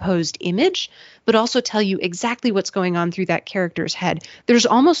well-composed image, but also tell you exactly what's going on through that character's head. There's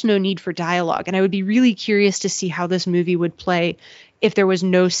almost no need for dialogue, and I would be really curious to see how this movie would play if there was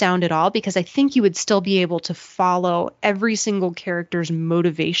no sound at all, because I think you would still be able to follow every single character's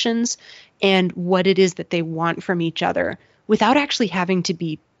motivations and what it is that they want from each other without actually having to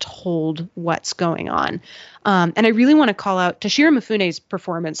be told what's going on. And I really want to call out Toshiro Mifune's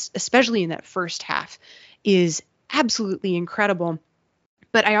performance, especially in that first half, is absolutely incredible.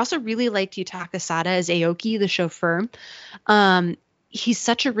 But I also really liked Yutaka Sada as Aoki, the chauffeur. He's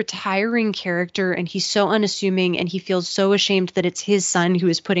such a retiring character, and he's so unassuming, and he feels so ashamed that it's his son who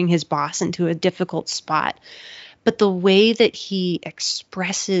is putting his boss into a difficult spot. But the way that he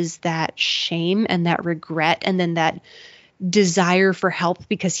expresses that shame and that regret and then that desire for help,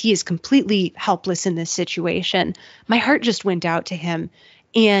 because he is completely helpless in this situation, my heart just went out to him.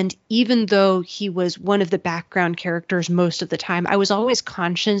 And even though he was one of the background characters most of the time, I was always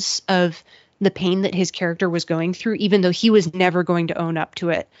conscious of the pain that his character was going through, even though he was never going to own up to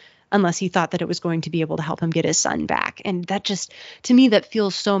it unless he thought that it was going to be able to help him get his son back. And that just, to me, that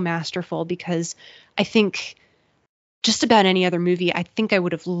feels so masterful, because I think just about any other movie, I think I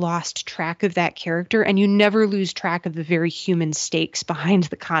would have lost track of that character, and you never lose track of the very human stakes behind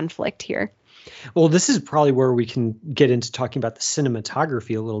the conflict here. Well, this is probably where we can get into talking about the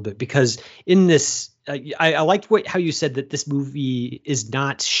cinematography a little bit, because in this, I liked how you said that this movie is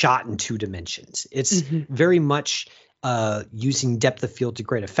not shot in 2 dimensions. It's very much using depth of field to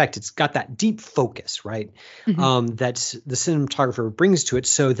great effect. It's got that deep focus, right? That the cinematographer brings to it,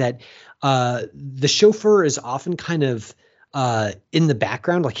 so that the chauffeur is often kind of in the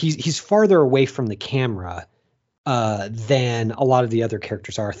background, like he's farther away from the camera than a lot of the other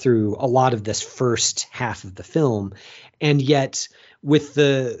characters are through a lot of this first half of the film. And yet with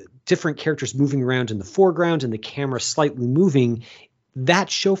the different characters moving around in the foreground and the camera slightly moving, that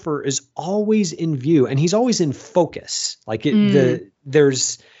chauffeur is always in view and he's always in focus. Like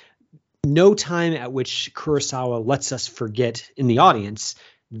there's no time at which Kurosawa lets us forget in the audience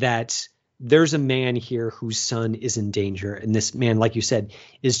that there's a man here whose son is in danger. And this man, like you said,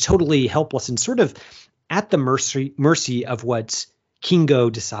 is totally helpless and sort of at the mercy of what Kingo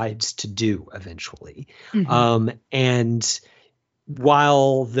decides to do eventually. And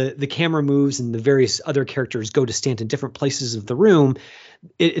while the camera moves and the various other characters go to stand in different places of the room,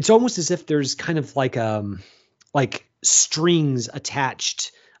 it's almost as if there's kind of like strings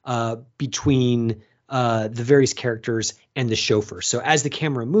attached between the various characters and the chauffeur. So as the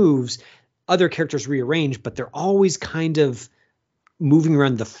camera moves, other characters rearrange, but they're always kind of moving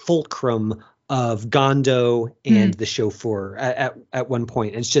around the fulcrum of Gondo and the chauffeur at one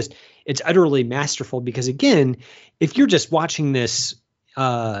point. And it's utterly masterful, because again, if you're just watching this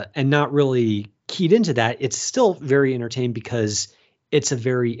and not really keyed into that, it's still very entertaining because it's a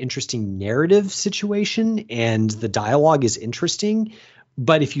very interesting narrative situation and the dialogue is interesting.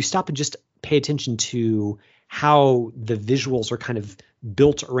 But if you stop and just pay attention to how the visuals are kind of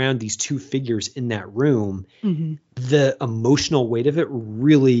built around these 2 figures in that room, the emotional weight of it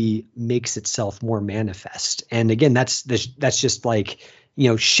really makes itself more manifest. And again, that's just like,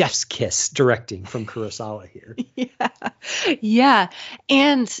 chef's kiss directing from Kurosawa here. Yeah.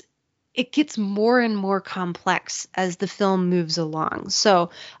 And it gets more and more complex as the film moves along.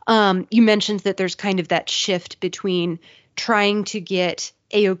 So you mentioned that there's kind of that shift between trying to get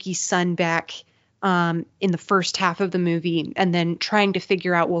Aoki's son back in the first half of the movie, and then trying to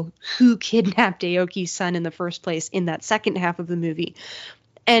figure out, well, who kidnapped Aoki's son in the first place in that second half of the movie.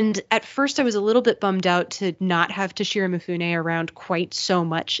 And at first I was a little bit bummed out to not have Toshiro Mifune around quite so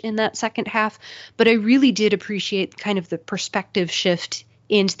much in that second half, but I really did appreciate kind of the perspective shift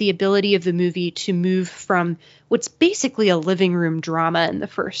and the ability of the movie to move from what's basically a living room drama in the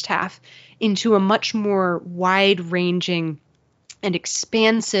first half into a much more wide-ranging and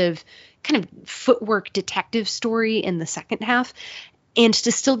expansive kind of footwork detective story in the second half, and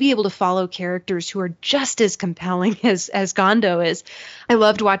to still be able to follow characters who are just as compelling as Gondo is. I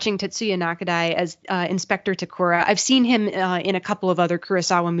loved watching Tetsuya Nakadai as Inspector Takura. I've seen him in a couple of other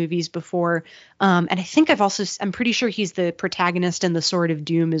Kurosawa movies before, and I think I'm pretty sure he's the protagonist in The Sword of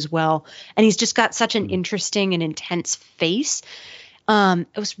Doom as well, and he's just got such an interesting and intense face.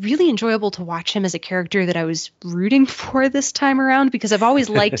 It was really enjoyable to watch him as a character that I was rooting for this time around, because I've always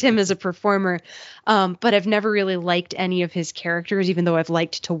liked him as a performer, but I've never really liked any of his characters, even though I've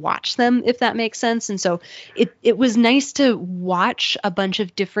liked to watch them, if that makes sense. And so it was nice to watch a bunch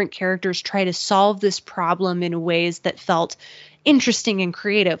of different characters try to solve this problem in ways that felt interesting and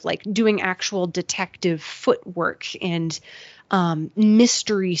creative, like doing actual detective footwork and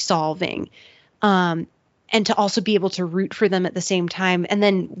mystery solving. And to also be able to root for them at the same time. And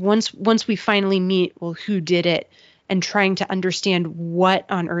then once we finally meet, well, who did it, and trying to understand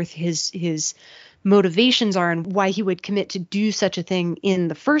what on earth his motivations are and why he would commit to do such a thing in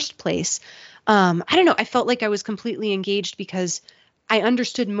the first place. I don't know. I felt like I was completely engaged because I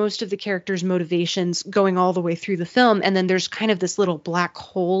understood most of the characters' motivations going all the way through the film. And then there's kind of this little black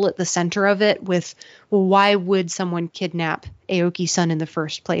hole at the center of it with, well, why would someone kidnap Aoki's son in the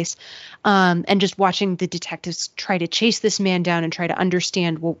first place? And just watching the detectives try to chase this man down and try to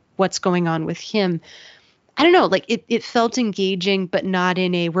understand, well, what's going on with him. I don't know, like it felt engaging, but not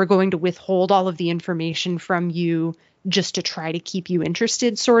in a, we're going to withhold all of the information from you just to try to keep you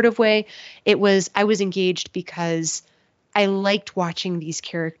interested sort of way. I was engaged because I liked watching these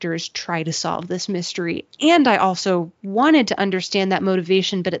characters try to solve this mystery. And I also wanted to understand that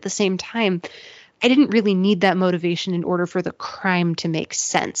motivation, but at the same time, I didn't really need that motivation in order for the crime to make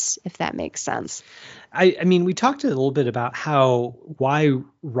sense, if that makes sense. I mean, we talked a little bit about why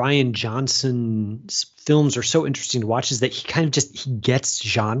Rian Johnson's films are so interesting to watch, is that he gets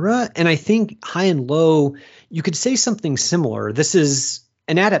genre. And I think High and Low, you could say something similar. This is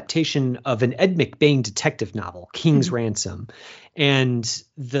an adaptation of an Ed McBain detective novel, King's Ransom. And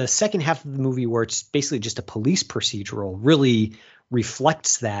the second half of the movie, where it's basically just a police procedural, really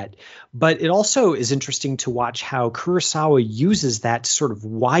reflects that. But it also is interesting to watch how Kurosawa uses that to sort of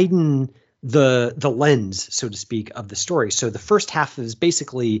widen the lens, so to speak, of the story. So the first half is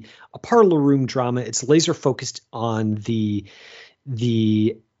basically a parlor room drama. It's laser focused on the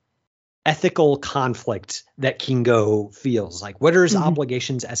ethical conflict that Kingo feels. Like, what are his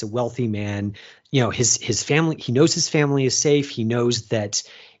obligations as a wealthy man? You know, his family, he knows his family is safe. He knows that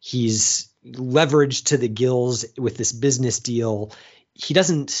he's leveraged to the gills with this business deal. He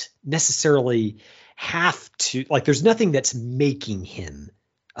doesn't necessarily have to, like, there's nothing that's making him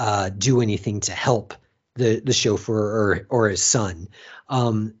do anything to help the chauffeur or his son.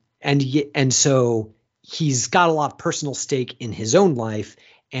 And so he's got a lot of personal stake in his own life.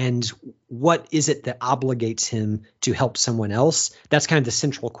 And what is it that obligates him to help someone else? That's kind of the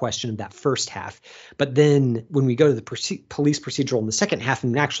central question of that first half. But then when we go to the police procedural in the second half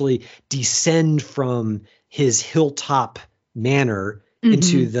and actually descend from his hilltop manor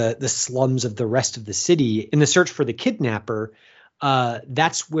into the slums of the rest of the city in the search for the kidnapper,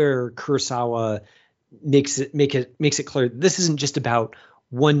 that's where Kurosawa makes it clear this isn't just about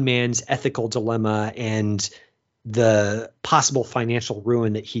one man's ethical dilemma and the possible financial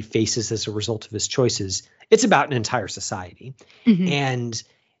ruin that he faces as a result of his choices. It's about an entire society. And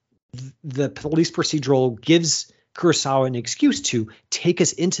the police procedural gives Kurosawa an excuse to take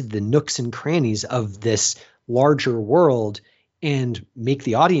us into the nooks and crannies of this larger world and make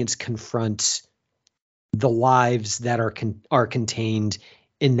the audience confront the lives that are contained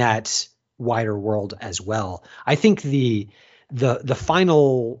in that wider world as well. I think the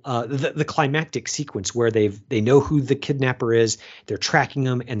final the climactic sequence where they know who the kidnapper is, they're tracking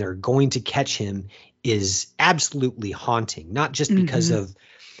him, and they're going to catch him is absolutely haunting. Not just because of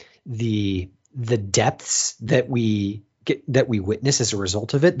the depths that we witness as a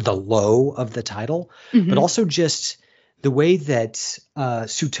result of it, the low of the title, but also just the way that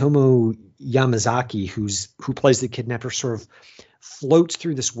Tsutomu Yamazaki, who plays the kidnapper, sort of floats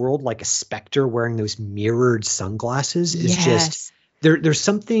through this world like a specter wearing those mirrored sunglasses is just there's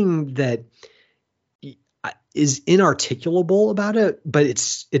something that is inarticulable about it, but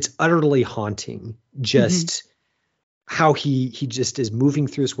it's utterly haunting. Just how he just is moving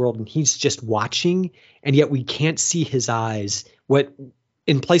through this world and he's just watching, and yet we can't see his eyes. What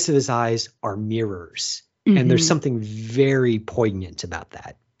in place of his eyes are mirrors. And there's something very poignant about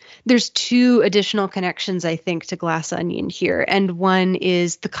that. There's two additional connections, I think, to Glass Onion here. And one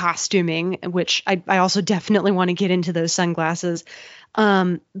is the costuming, which I also definitely want to get into those sunglasses.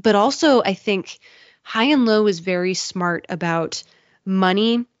 But also, I think High and Low is very smart about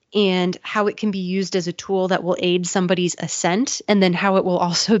money and how it can be used as a tool that will aid somebody's ascent, and then how it will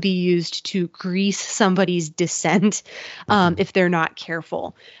also be used to grease somebody's descent if they're not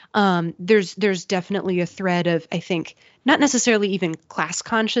careful. There's definitely a thread of, I think, not necessarily even class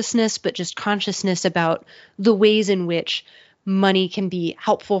consciousness, but just consciousness about the ways in which money can be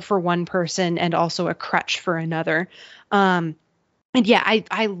helpful for one person and also a crutch for another. And yeah,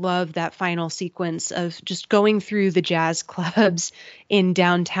 I love that final sequence of just going through the jazz clubs in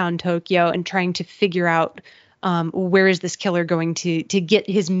downtown Tokyo and trying to figure out where is this killer going to get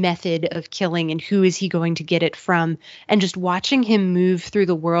his method of killing and who is he going to get it from, and just watching him move through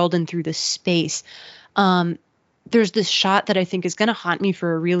the world and through the space. There's this shot that I think is going to haunt me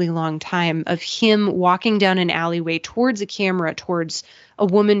for a really long time of him walking down an alleyway towards a camera, towards a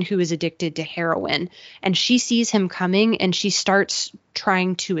woman who is addicted to heroin. And she sees him coming and she starts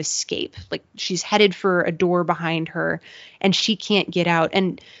trying to escape. Like, she's headed for a door behind her and she can't get out.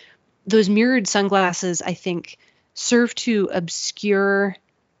 And those mirrored sunglasses, I think, serve to obscure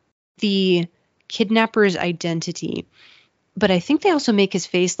the kidnapper's identity. But I think they also make his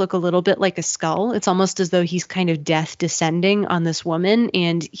face look a little bit like a skull. It's almost as though he's kind of death descending on this woman,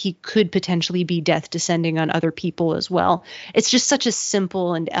 and he could potentially be death descending on other people as well. It's just such a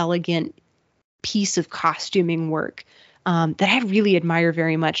simple and elegant piece of costuming work that I really admire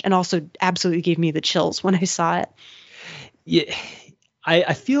very much, and also absolutely gave me the chills when I saw it. Yeah.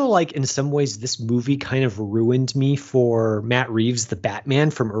 I feel like in some ways this movie kind of ruined me for Matt Reeves, the Batman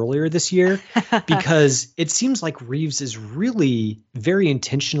from earlier this year, because it seems like Reeves is really very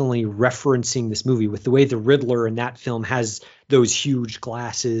intentionally referencing this movie with the way the Riddler in that film has those huge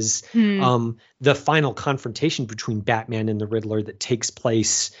glasses. The final confrontation between Batman and the Riddler that takes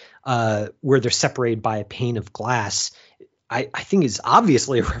place where they're separated by a pane of glass, I think is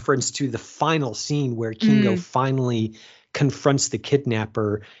obviously a reference to the final scene where Kingo finally confronts the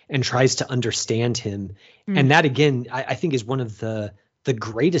kidnapper and tries to understand him. And that, again, I think is one of the the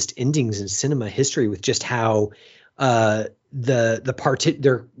greatest endings in cinema history, with just how they're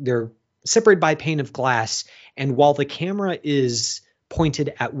separated by a pane of glass, and while the camera is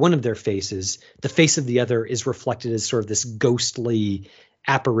pointed at one of their faces, the face of the other is reflected as sort of this ghostly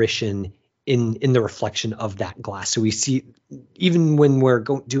apparition in the reflection of that glass. So we see, even when we're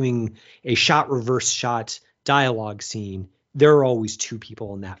doing a shot reverse shot dialogue scene, there are always two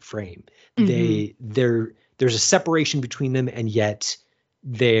people in that frame. There's a separation between them, and yet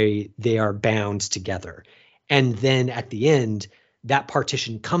they are bound together. And then at the end, that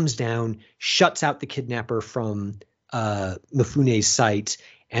partition comes down, shuts out the kidnapper from Mifune's sight,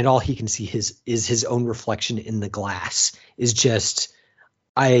 and all he can see is his own reflection in the glass. Is just,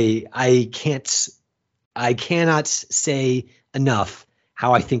 I cannot say enough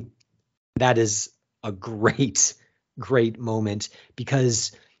how I think that is a great moment,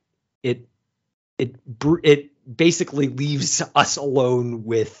 because it basically leaves us alone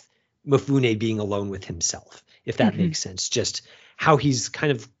with Mifune being alone with himself, if that makes sense. Just how he's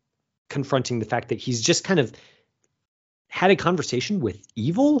kind of confronting the fact that he's just kind of had a conversation with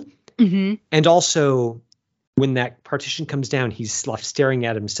evil. And also, when that partition comes down, he's left staring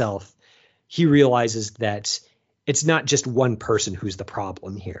at himself. He realizes that it's not just one person who's the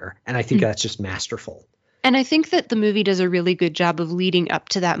problem here. And I think that's just masterful. And I think that the movie does a really good job of leading up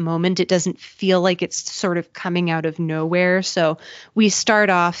to that moment. It doesn't feel like it's sort of coming out of nowhere. So we start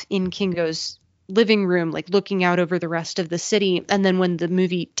off in Kingo's living room, like looking out over the rest of the city. And then when the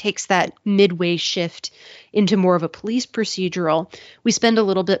movie takes that midway shift into more of a police procedural, we spend a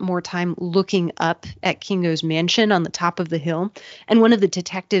little bit more time looking up at Kingo's mansion on the top of the hill. And one of the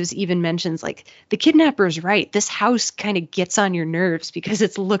detectives even mentions, like, the kidnapper's right. This house kind of gets on your nerves because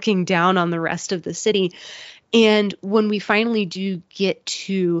it's looking down on the rest of the city. And when we finally do get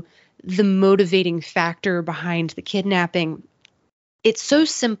to the motivating factor behind the kidnapping, it's so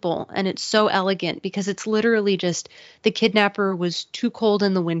simple and it's so elegant, because it's literally just the kidnapper was too cold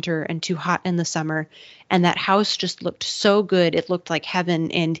in the winter and too hot in the summer. And that house just looked so good. It looked like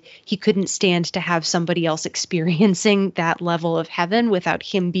heaven, and he couldn't stand to have somebody else experiencing that level of heaven without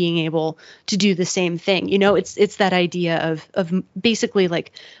him being able to do the same thing. You know, it's that idea of basically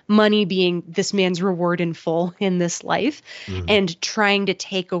like money being this man's reward in full in this life, and trying to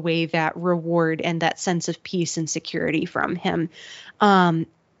take away that reward and that sense of peace and security from him. And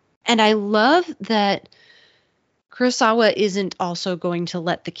I love that Kurosawa isn't also going to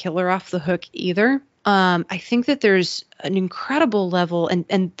let the killer off the hook either. I think that there's an incredible level,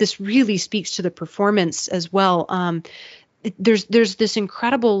 and this really speaks to the performance as well. There's this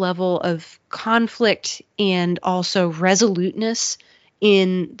incredible level of conflict and also resoluteness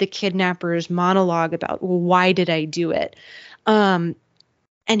in the kidnapper's monologue about, well, why did I do it? And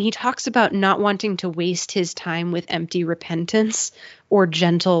he talks about not wanting to waste his time with empty repentance or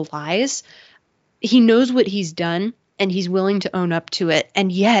gentle lies. He knows what he's done, and he's willing to own up to it.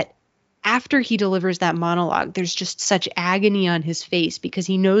 And yet, after he delivers that monologue, there's just such agony on his face, because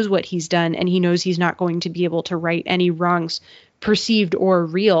he knows what he's done, and he knows he's not going to be able to right any wrongs, perceived or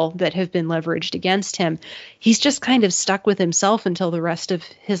real, that have been leveraged against him. He's just kind of stuck with himself until the rest of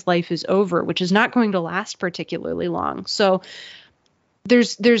his life is over, which is not going to last particularly long. So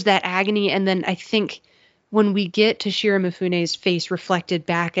there's that agony. And then I think when we get to Shiro Mifune's face reflected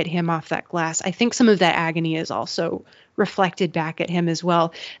back at him off that glass, I think some of that agony is also reflected back at him as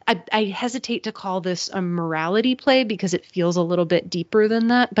well. I hesitate to call this a morality play, because it feels a little bit deeper than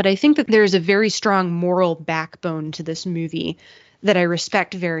that. But I think that there's a very strong moral backbone to this movie that I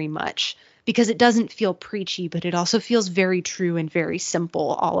respect very much, because it doesn't feel preachy, but it also feels very true and very simple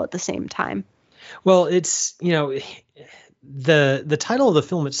all at the same time. Well, it's, you know, the title of the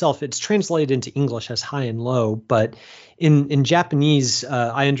film itself, it's translated into English as High and Low, but in Japanese,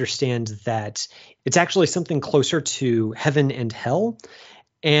 I understand that it's actually something closer to Heaven and Hell.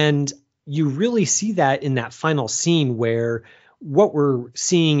 And you really see that in that final scene, where what we're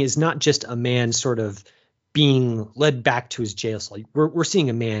seeing is not just a man sort of being led back to his jail cell. We're seeing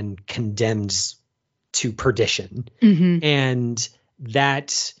a man condemned to perdition. And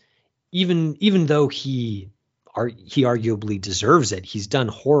that even though he arguably deserves it, he's done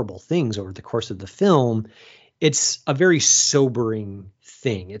horrible things over the course of the film, it's a very sobering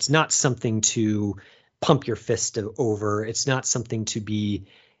thing. It's not something to pump your fist over. It's not something to be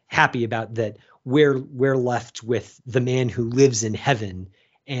happy about, that we're left with the man who lives in heaven,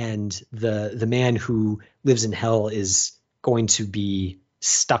 and the man who lives in hell is going to be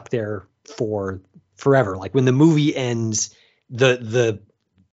stuck there for forever. Like when the movie ends, the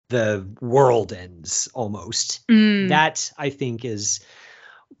world ends almost. That, I think, is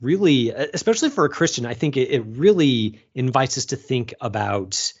really, especially for a Christian, I think it really invites us to think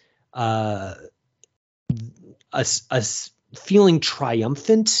about us feeling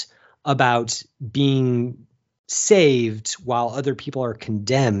triumphant about being saved while other people are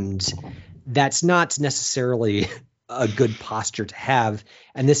condemned. That's not necessarily a good posture to have.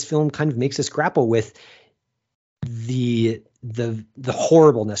 And this film kind of makes us grapple with the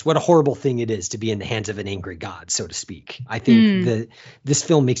horribleness, what a horrible thing it is to be in the hands of an angry God, so to speak. I think that this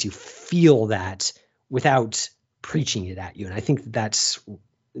film makes you feel that without preaching it at you. And I think that's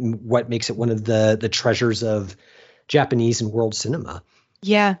what makes it one of the treasures of Japanese and world cinema.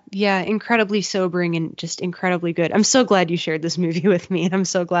 Yeah, incredibly sobering and just incredibly good. I'm so glad you shared this movie with me, and I'm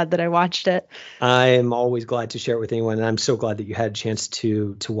so glad that I watched it. I am always glad to share it with anyone, and I'm so glad that you had a chance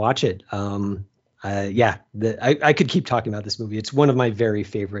to watch it. I could keep talking about this movie. It's one of my very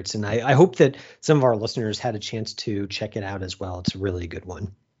favorites, and I hope that some of our listeners had a chance to check it out as well. It's a really good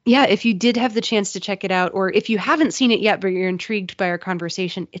one. Yeah, if you did have the chance to check it out, or if you haven't seen it yet but you're intrigued by our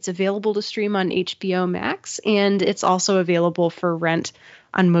conversation, it's available to stream on HBO Max, and it's also available for rent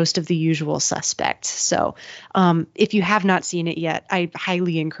on most of the usual suspects. So if you have not seen it yet, I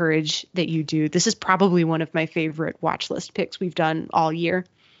highly encourage that you do. This is probably one of my favorite watch list picks we've done all year.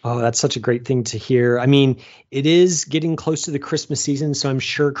 Oh, that's such a great thing to hear. I mean, it is getting close to the Christmas season, so I'm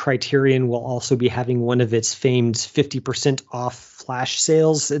sure Criterion will also be having one of its famed 50% off flash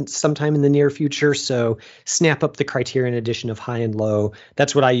sales sometime in the near future. So snap up the Criterion edition of High and Low.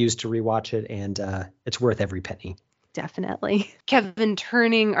 That's what I use to rewatch it, and it's worth every penny. Definitely. Kevin,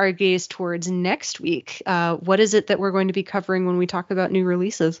 turning our gaze towards next week, what is it that we're going to be covering when we talk about new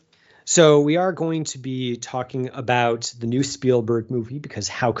releases? So we are going to be talking about the new Spielberg movie, because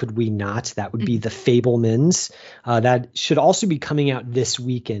how could we not? That would be The Fabelmans. That should also be coming out this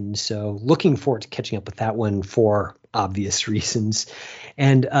weekend. So looking forward to catching up with that one for obvious reasons.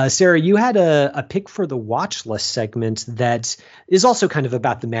 And Sarah, you had a pick for the watch list segment that is also kind of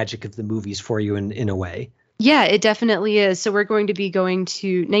about the magic of the movies for you in a way. Yeah, it definitely is. So we're going to be going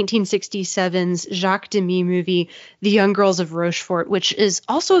to 1967's Jacques Demy movie, The Young Girls of Rochefort, which is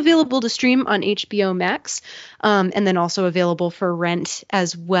also available to stream on HBO Max, and then also available for rent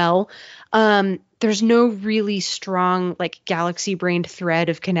as well. There's no really strong, galaxy-brained thread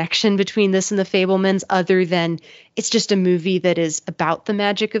of connection between this and The Fabelmans, other than it's just a movie that is about the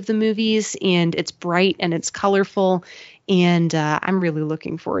magic of the movies, and it's bright and it's colorful, and I'm really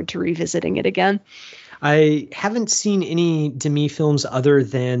looking forward to revisiting it again. I haven't seen any Demy films other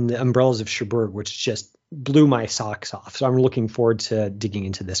than The Umbrellas of Cherbourg, which just blew my socks off. So I'm looking forward to digging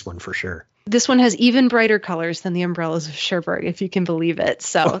into this one for sure. This one has even brighter colors than The Umbrellas of Cherbourg, if you can believe it.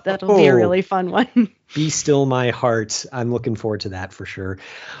 So that'll be a really fun one. Be still my heart. I'm looking forward to that for sure.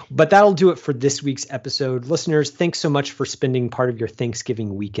 But that'll do it for this week's episode. Listeners, thanks so much for spending part of your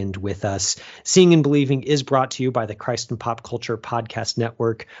Thanksgiving weekend with us. Seeing and Believing is brought to you by the Christ and Pop Culture Podcast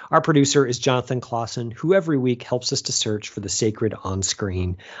Network. Our producer is Jonathan Clausen, who every week helps us to search for the sacred on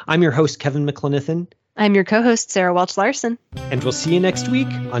screen. I'm your host, Kevin McLenithan. I'm your co-host, Sarah Welch Larson. And we'll see you next week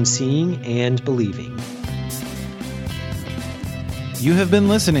on Seeing and Believing. You have been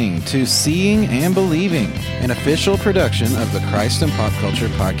listening to Seeing and Believing, an official production of the Christ and Pop Culture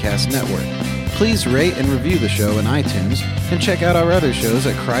Podcast Network. Please rate and review the show in iTunes and check out our other shows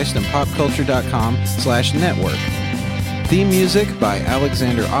at christandpopculture.com/network. Theme music by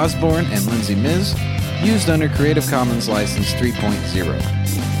Alexander Osborne and Lindsay Miz, used under Creative Commons License 3.0.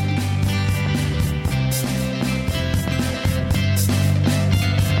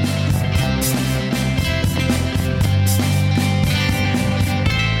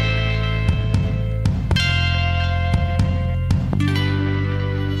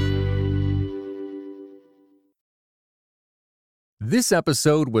 This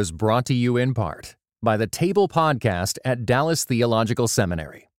episode was brought to you in part by the Table Podcast at Dallas Theological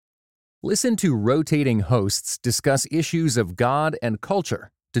Seminary. Listen to rotating hosts discuss issues of God and culture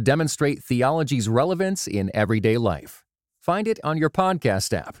to demonstrate theology's relevance in everyday life. Find it on your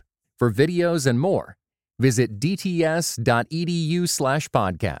podcast app. For videos and more, visit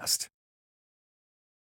dts.edu/podcast.